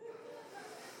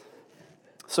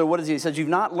 So what does he say? He says, you've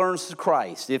not learned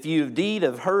Christ. If you indeed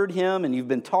have heard him and you've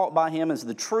been taught by him, as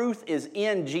the truth is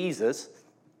in Jesus,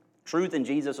 truth and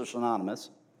Jesus are synonymous.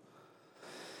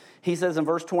 He says in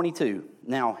verse 22,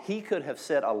 now he could have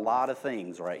said a lot of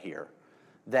things right here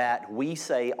that we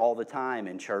say all the time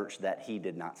in church that he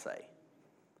did not say.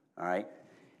 All right?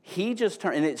 He just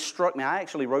turned, and it struck me. I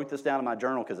actually wrote this down in my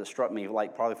journal because it struck me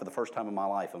like probably for the first time in my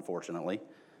life, unfortunately.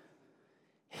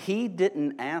 He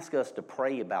didn't ask us to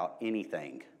pray about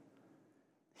anything.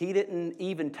 He didn't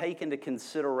even take into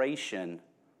consideration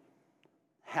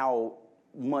how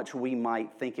much we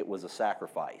might think it was a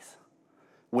sacrifice.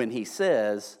 When he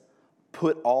says,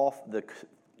 put off the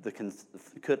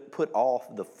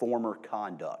former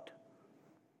conduct.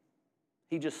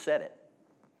 He just said it.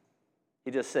 He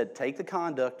just said, take the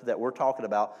conduct that we're talking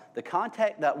about, the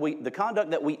conduct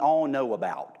that we all know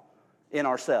about in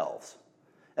ourselves.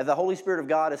 And the Holy Spirit of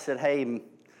God has said, hey,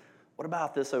 what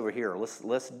about this over here?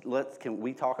 Can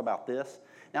we talk about this?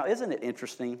 Now, isn't it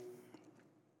interesting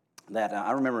that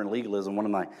I remember in legalism, one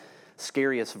of my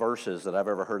scariest verses that I've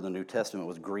ever heard in the New Testament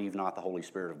was, grieve not the Holy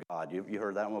Spirit of God. You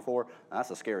heard that one before? That's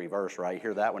a scary verse, right? You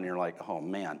hear that one and you're like, oh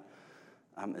man,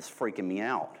 it's freaking me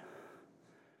out.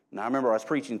 Now, I remember I was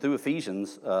preaching through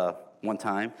Ephesians one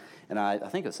time, and I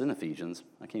think it's in Ephesians.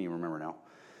 I can't even remember now.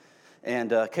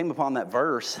 And came upon that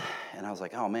verse, and I was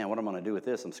like, oh man, what am I going to do with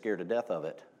this? I'm scared to death of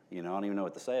it. You know, I don't even know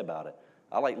what to say about it.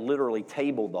 I literally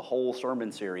tabled the whole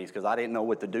sermon series because I didn't know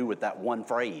what to do with that one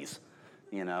phrase,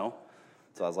 you know.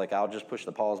 So I was like, I'll just push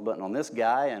the pause button on this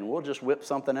guy, and we'll just whip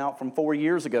something out from 4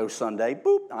 years ago Sunday.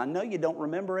 Boop, I know you don't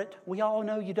remember it. We all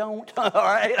know you don't, all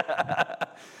right?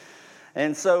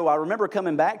 And so I remember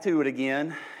coming back to it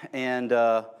again and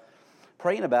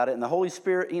praying about it. And the Holy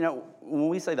Spirit, you know, when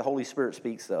we say the Holy Spirit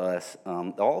speaks to us,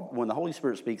 when the Holy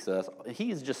Spirit speaks to us,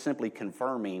 he is just simply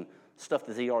confirming stuff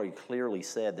that he already clearly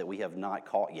said that we have not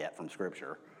caught yet from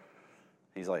Scripture.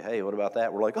 He's like, hey, what about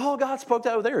that? We're like, oh, God spoke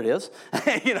to, oh, there it is.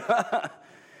 You know?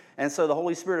 And so the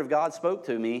Holy Spirit of God spoke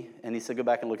to me, and he said, go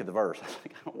back and look at the verse. I was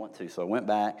like, I don't want to. So I went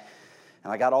back,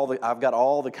 and I've got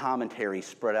all the commentary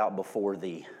spread out before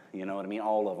thee. You know what I mean?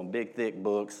 All of them, big, thick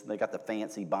books. They got the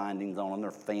fancy bindings on them.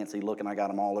 They're fancy looking. I got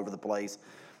them all over the place.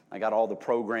 I got all the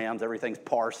programs. Everything's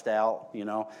parsed out, you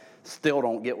know. Still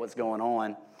don't get what's going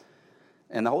on.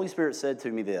 And the Holy Spirit said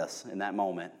to me this in that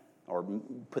moment, or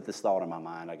put this thought in my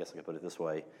mind, I guess I could put it this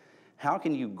way. How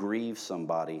can you grieve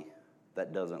somebody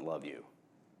that doesn't love you?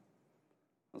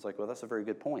 I was like, well, that's a very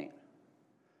good point.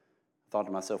 I thought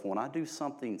to myself, when I do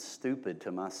something stupid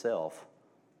to myself,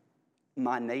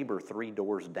 my neighbor 3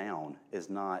 doors down is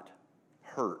not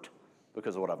hurt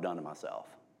because of what I've done to myself.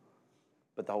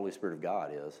 But the Holy Spirit of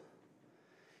God is.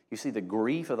 You see, the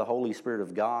grief of the Holy Spirit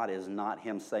of God is not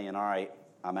him saying, all right,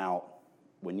 I'm out.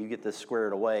 When you get this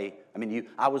squared away,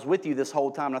 I was with you this whole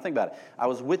time. Now think about it. I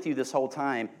was with you this whole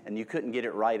time, and you couldn't get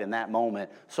it right in that moment.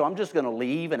 So I'm just going to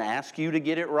leave and ask you to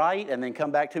get it right and then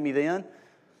come back to me then?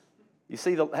 You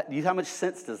see, how much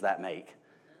sense does that make?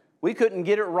 We couldn't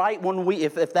get it right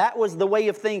if that was the way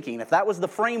of thinking, if that was the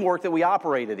framework that we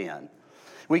operated in.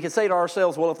 We could say to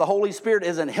ourselves, well, if the Holy Spirit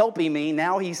isn't helping me,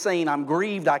 now he's saying I'm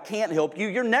grieved, I can't help you,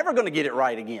 you're never going to get it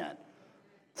right again,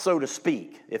 so to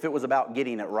speak, if it was about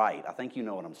getting it right. I think you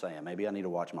know what I'm saying. Maybe I need to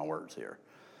watch my words here.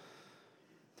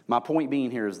 My point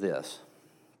being here is this.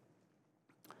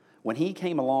 When he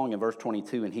came along in verse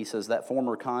 22 and he says that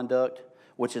former conduct,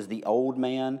 which is the old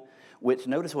man, which,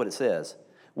 notice what it says,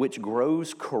 which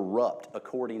grows corrupt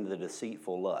according to the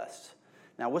deceitful lusts.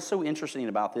 Now, what's so interesting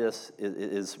about this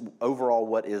is overall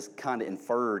what is kind of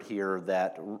inferred here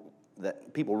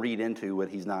that people read into what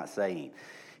he's not saying.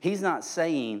 He's not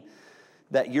saying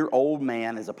that your old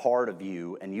man is a part of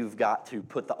you and you've got to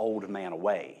put the old man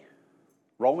away.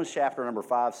 Romans chapter number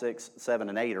 5, 6, 7,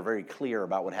 and 8 are very clear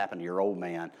about what happened to your old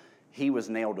man. He was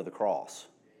nailed to the cross.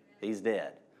 He's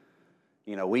dead.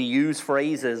 You know, we use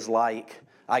phrases like,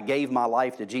 I gave my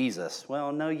life to Jesus.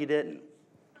 Well, no, you didn't.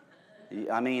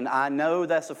 I know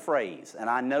that's a phrase, and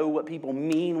I know what people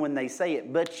mean when they say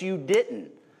it, but you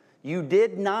didn't. You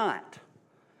did not.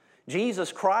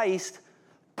 Jesus Christ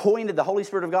pointed, the Holy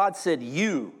Spirit of God said,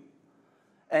 you.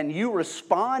 And you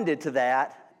responded to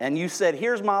that, and you said,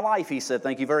 here's my life. He said,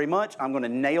 thank you very much. I'm going to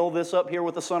nail this up here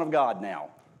with the Son of God now.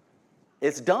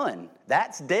 It's done.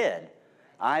 That's dead.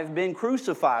 I've been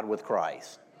crucified with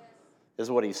Christ, is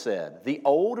what he said. The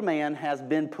old man has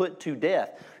been put to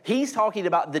death. He's talking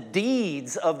about the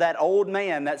deeds of that old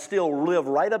man that still live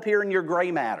right up here in your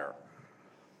gray matter,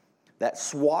 that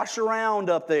swash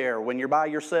around up there when you're by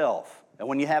yourself and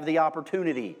when you have the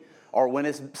opportunity, or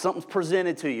when something's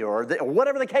presented to you, or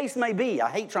whatever the case may be. I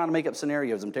hate trying to make up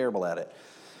scenarios. I'm terrible at it.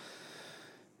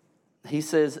 He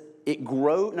says,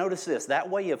 notice this, that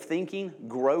way of thinking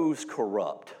grows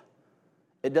corrupt.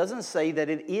 It doesn't say that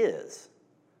it is.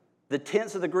 The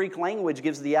tense of the Greek language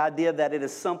gives the idea that it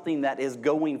is something that is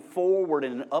going forward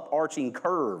in an uparching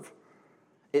curve.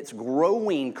 It's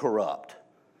growing corrupt,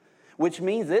 which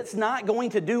means it's not going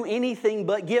to do anything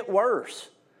but get worse.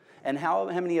 And how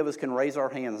many of us can raise our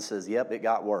hands and says, yep, it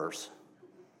got worse.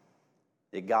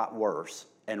 It got worse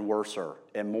and worser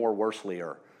and more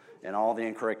worselier and all the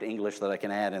incorrect English that I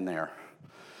can add in there,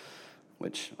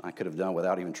 which I could have done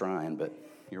without even trying, but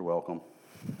you're welcome.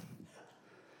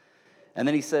 And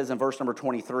then he says in verse number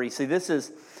 23, see, this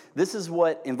is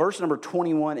what, in verse number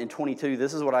 21 and 22,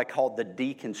 this is what I call the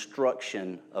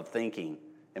deconstruction of thinking.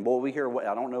 And boy, we hear,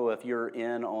 I don't know if you're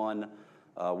in on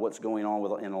what's going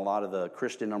on in a lot of the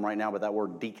Christendom right now, but that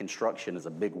word deconstruction is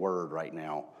a big word right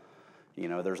now. You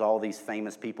know, there's all these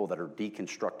famous people that are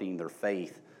deconstructing their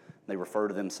faith. They refer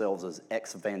to themselves as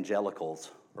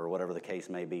ex-evangelicals, or whatever the case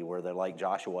may be, where they're like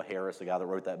Joshua Harris, the guy that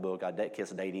wrote that book, I Kiss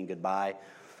Dating Goodbye.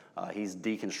 He's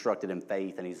deconstructed in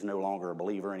faith, and he's no longer a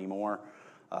believer anymore.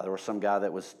 There was some guy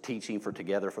that was teaching for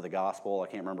Together for the Gospel. I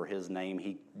can't remember his name.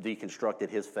 He deconstructed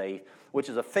his faith, which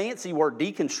is a fancy word.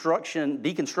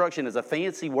 Deconstruction is a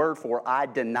fancy word for I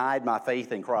denied my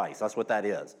faith in Christ. That's what that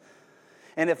is.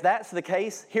 And if that's the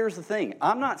case, here's the thing.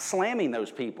 I'm not slamming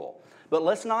those people, but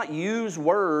let's not use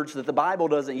words that the Bible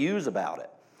doesn't use about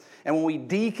it. And when we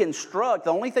deconstruct,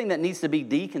 the only thing that needs to be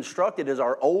deconstructed is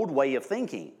our old way of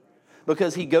thinking.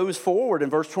 Because he goes forward in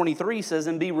verse 23, says,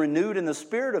 and be renewed in the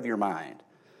spirit of your mind,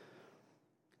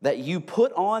 that you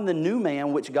put on the new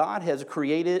man which God has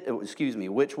created,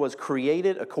 which was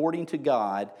created according to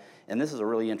God, and this is a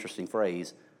really interesting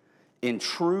phrase, in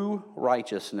true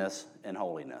righteousness and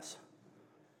holiness.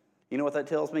 You know what that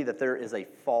tells me? That there is a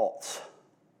false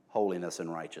holiness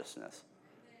and righteousness.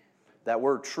 That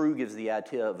word true gives the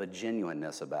idea of a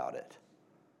genuineness about it,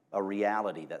 a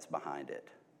reality that's behind it,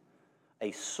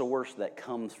 a source that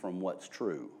comes from what's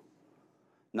true,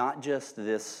 not just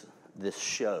this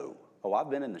show. Oh, I've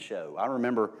been in the show. I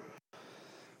remember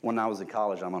when I was in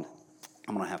college, I'm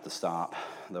gonna have to stop,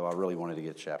 though I really wanted to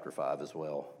get chapter 5 as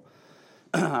well.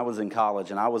 I was in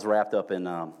college, and I was wrapped up in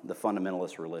the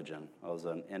fundamentalist religion. I was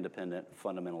an independent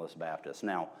fundamentalist Baptist.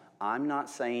 Now, I'm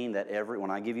not saying that when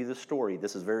I give you the story,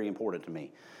 this is very important to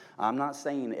me. I'm not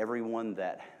saying everyone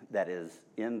that is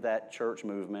in that church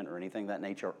movement or anything of that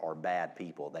nature are bad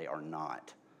people. They are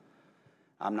not.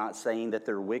 I'm not saying that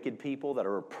they're wicked people that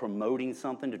are promoting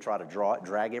something to try to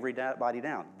drag everybody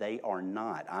down. They are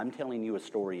not. I'm telling you a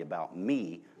story about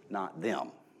me, not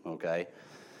them, okay?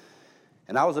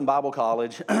 And I was in Bible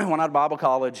college. When I was in Bible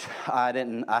college,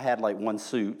 I had like one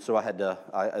suit, so I had to,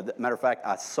 matter of fact,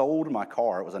 I sold my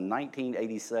car. It was a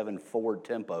 1987 Ford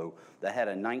Tempo that had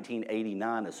a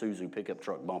 1989 Isuzu pickup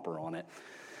truck bumper on it.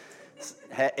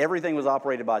 Everything was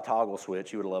operated by a toggle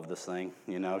switch. You would love this thing,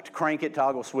 you know. To crank it,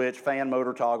 toggle switch, fan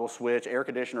motor, toggle switch, air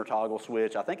conditioner, toggle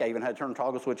switch. I think I even had to turn the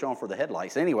toggle switch on for the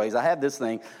headlights. Anyways, I had this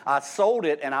thing. I sold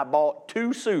it, and I bought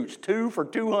 2 suits, 2 for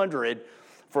 $200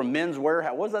 from Men's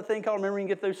Warehouse. What was that thing called? Remember you can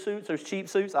get those suits, those cheap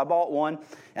suits? I bought one,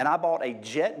 and I bought a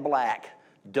jet black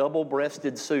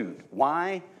double-breasted suit.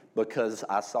 Why? Because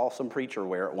I saw some preacher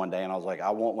wear it one day, and I was like, I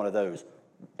want one of those.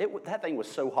 That thing was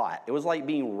so hot. It was like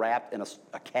being wrapped in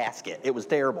a casket. It was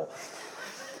terrible.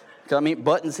 I mean,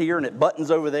 buttons here and it buttons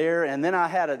over there. And then I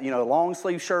had a long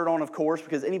sleeve shirt on, of course,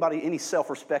 because any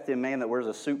self-respecting man that wears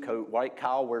a suit coat, White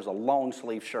Kyle wears a long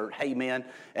sleeve shirt. Hey, man.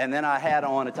 And then I had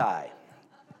on a tie.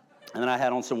 And then I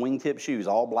had on some wingtip shoes,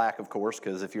 all black, of course,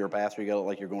 because if you're a pastor, you got to look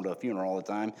like you're going to a funeral all the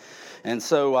time. And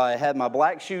so I had my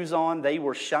black shoes on. They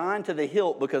were shined to the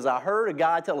hilt because I heard a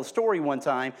guy tell a story one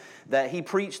time that he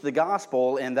preached the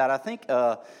gospel, and that I think,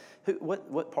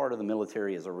 what part of the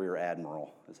military is a rear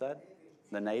admiral? Is that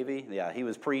the Navy? Yeah, he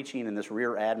was preaching, and this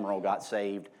rear admiral got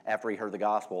saved after he heard the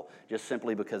gospel just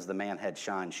simply because the man had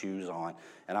shined shoes on.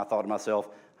 And I thought to myself,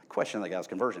 question that guy's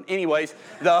conversion. Anyways,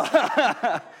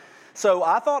 So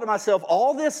I thought to myself,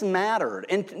 all this mattered.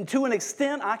 And to an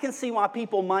extent, I can see why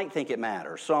people might think it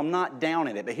matters. So I'm not down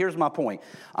in it. But here's my point.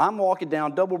 I'm walking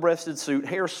down, double-breasted suit,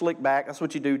 hair slicked back. That's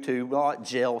what you do, too. Well,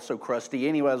 gel, so crusty.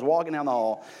 Anyway, I was walking down the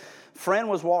hall. Friend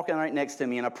was walking right next to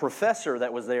me, and a professor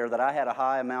that was there that I had a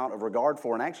high amount of regard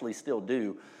for and actually still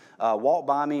do, walked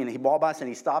by me, and he walked by us, and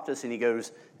he stopped us, and he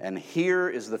goes, and here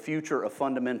is the future of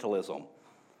fundamentalism.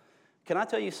 Can I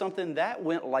tell you something? That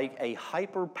went like a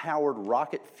hyper-powered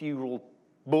rocket fuel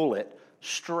bullet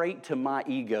straight to my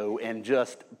ego and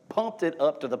just pumped it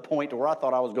up to the point to where I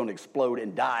thought I was going to explode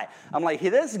and die. I'm like, hey,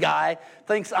 this guy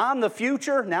thinks I'm the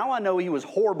future. Now I know he was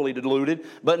horribly deluded,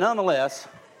 but nonetheless,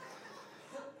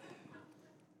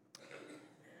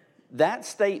 that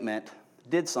statement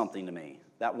did something to me.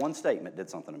 That one statement did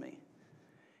something to me.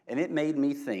 And it made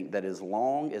me think that as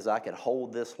long as I could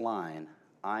hold this line,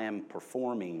 I am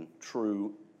performing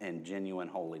true and genuine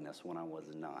holiness when I was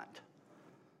not.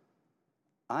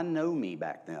 I know me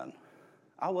back then.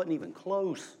 I wasn't even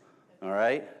close, all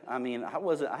right? I mean,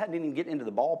 I hadn't even get into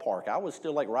the ballpark. I was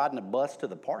still like riding a bus to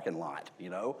the parking lot,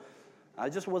 I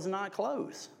just was not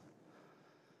close.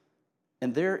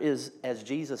 And there is, as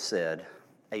Jesus said,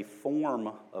 a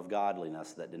form of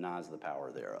godliness that denies the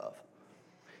power thereof.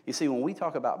 You see, when we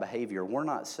talk about behavior, we're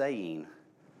not saying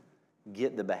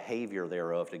get the behavior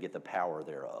thereof to get the power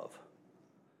thereof.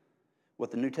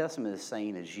 What the New Testament is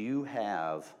saying is you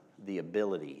have the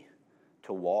ability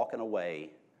to walk in a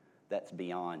way that's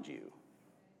beyond you,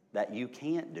 that you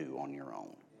can't do on your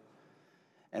own.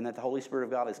 And that the Holy Spirit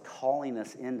of God is calling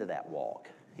us into that walk.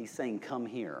 He's saying, come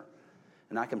here.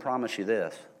 And I can promise you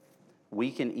this,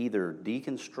 we can either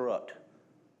deconstruct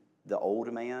the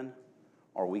old man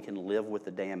or we can live with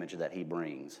the damage that he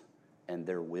brings. And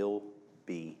there will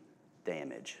be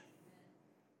damage.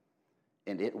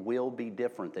 And it will be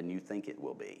different than you think it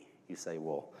will be. You say,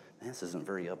 well, this isn't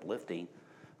very uplifting.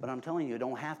 But I'm telling you, it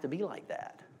don't have to be like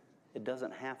that. It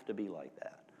doesn't have to be like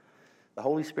that. The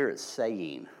Holy Spirit's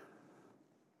saying,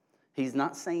 he's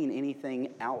not saying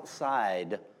anything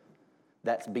outside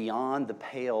that's beyond the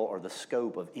pale or the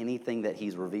scope of anything that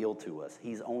he's revealed to us.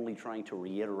 He's only trying to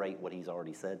reiterate what he's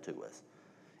already said to us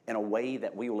in a way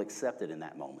that we will accept it in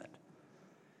that moment.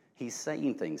 He's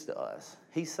saying things to us.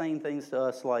 He's saying things to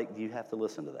us like, you have to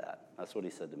listen to that. That's what he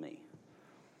said to me.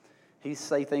 He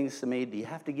say things to me, do you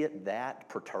have to get that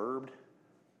perturbed?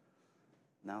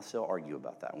 Now, I'll still argue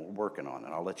about that, and we're working on it.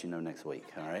 I'll let you know next week,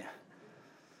 all right?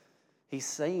 He's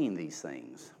saying these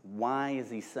things. Why is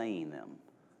he saying them?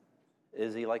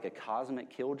 Is he like a cosmic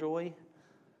killjoy?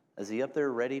 Is he up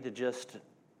there ready to just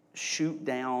shoot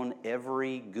down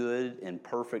every good and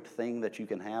perfect thing that you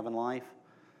can have in life?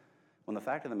 When the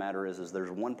fact of the matter is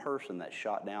there's one person that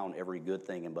shot down every good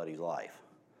thing in Buddy's life,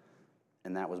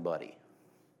 and that was Buddy.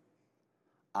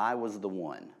 I was the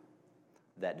one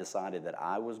that decided that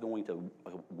I was going to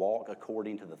walk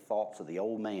according to the thoughts of the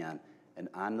old man, and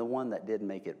I'm the one that did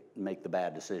make the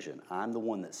bad decision. I'm the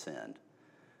one that sinned.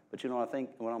 But you know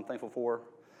what I'm thankful for?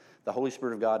 The Holy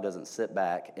Spirit of God doesn't sit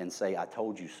back and say, I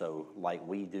told you so, like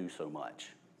we do so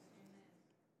much.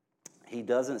 He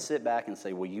doesn't sit back and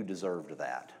say, well, you deserved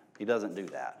that. He doesn't do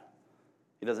that.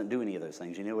 He doesn't do any of those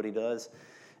things. You know what he does?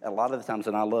 A lot of the times,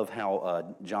 and I love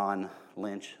how John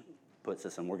Lynch puts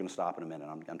this, and we're going to stop in a minute.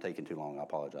 I'm taking too long. I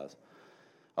apologize.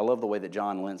 I love the way that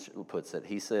John Lynch puts it.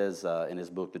 He says in his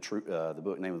book,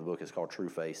 the name of the book is called True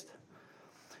Faced.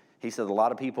 He said a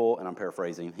lot of people, and I'm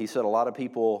paraphrasing, he said a lot of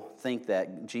people think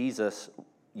that Jesus,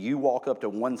 you walk up to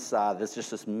one side, there's just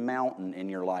this mountain in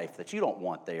your life that you don't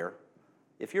want there.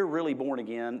 If you're really born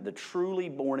again, the truly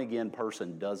born again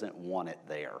person doesn't want it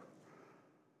there.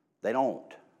 They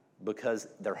don't, because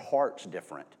their heart's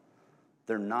different.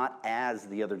 They're not as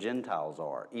the other Gentiles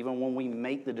are. Even when we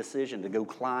make the decision to go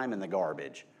climb in the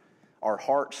garbage, our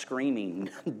heart's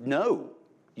screaming, no,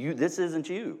 this isn't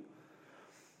you.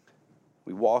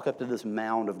 We walk up to this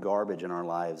mound of garbage in our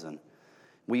lives, and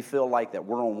we feel like that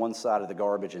we're on one side of the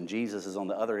garbage and Jesus is on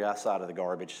the other side of the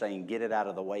garbage saying, get it out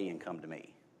of the way and come to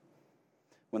me.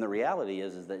 When the reality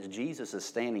is that Jesus is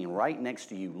standing right next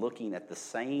to you looking at the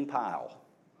same pile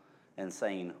and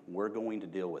saying, we're going to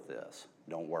deal with this.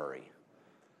 Don't worry.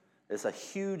 There's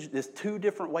two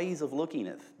different ways of looking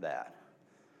at that.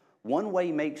 One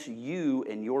way makes you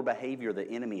and your behavior the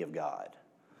enemy of God.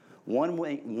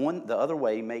 The other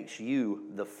way makes you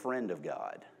the friend of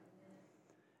God.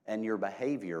 And your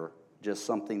behavior just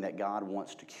something that God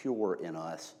wants to cure in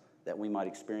us that we might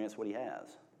experience what he has.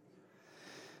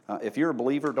 If you're a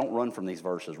believer, don't run from these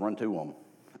verses. Run to them.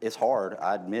 It's hard,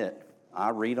 I admit. I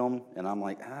read them, and I'm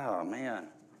like, oh, man,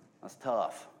 that's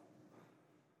tough.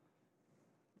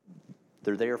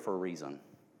 They're there for a reason.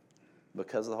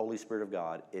 Because of the Holy Spirit of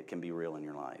God, it can be real in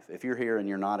your life. If you're here and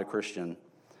you're not a Christian,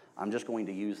 I'm just going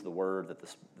to use the word that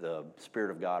the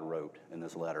Spirit of God wrote in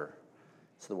this letter.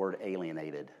 It's the word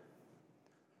alienated.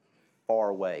 Far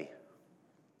away.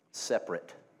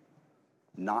 Separate.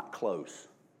 Not close.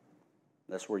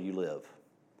 That's where you live.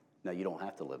 Now, you don't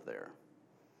have to live there.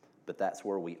 But that's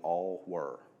where we all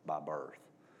were by birth.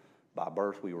 By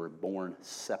birth, we were born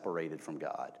separated from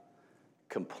God.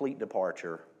 Complete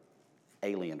departure,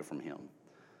 alien from him.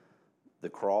 The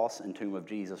cross and tomb of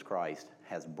Jesus Christ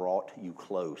has brought you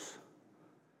close.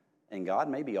 And God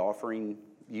may be offering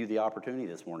you the opportunity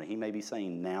this morning. He may be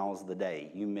saying, now's the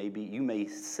day. You may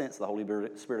sense the Holy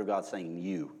Spirit of God saying,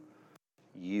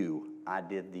 you, I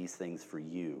did these things for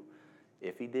you.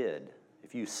 If he did,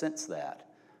 if you sense that,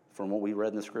 from what we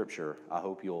read in the Scripture, I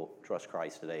hope you'll trust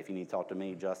Christ today. If you need to talk to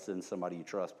me, Justin, somebody you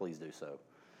trust, please do so.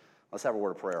 Let's have a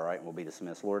word of prayer, all right? We'll be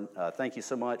dismissed. Lord, thank you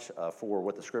so much for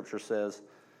what the Scripture says.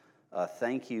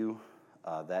 Thank you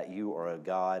that you are a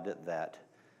God that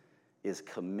is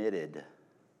committed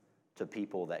to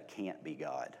people that can't be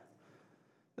God.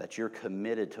 That you're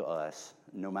committed to us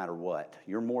no matter what.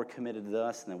 You're more committed to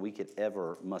us than we could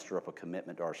ever muster up a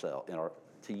commitment to ourselves,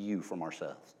 to you from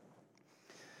ourselves.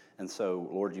 And so,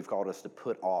 Lord, you've called us to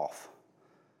put off.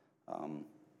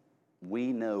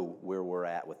 We know where we're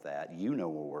at with that. You know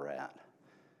where we're at.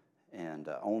 And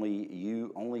only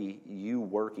you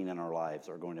working in our lives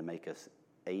are going to make us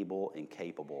able and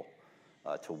capable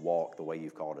to walk the way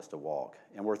you've called us to walk.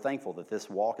 And we're thankful that this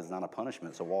walk is not a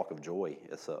punishment. It's a walk of joy.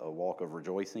 It's a walk of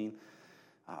rejoicing.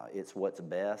 It's what's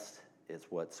best. It's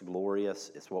what's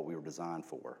glorious. It's what we were designed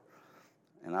for.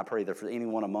 And I pray that for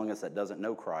anyone among us that doesn't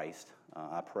know Christ,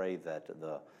 I pray that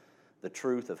the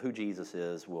truth of who Jesus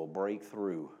is will break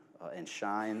through and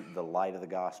shine the light of the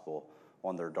gospel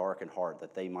on their darkened heart,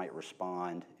 that they might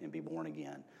respond and be born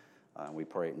again. We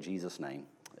pray it in Jesus' name.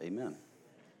 Amen.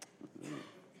 Amen.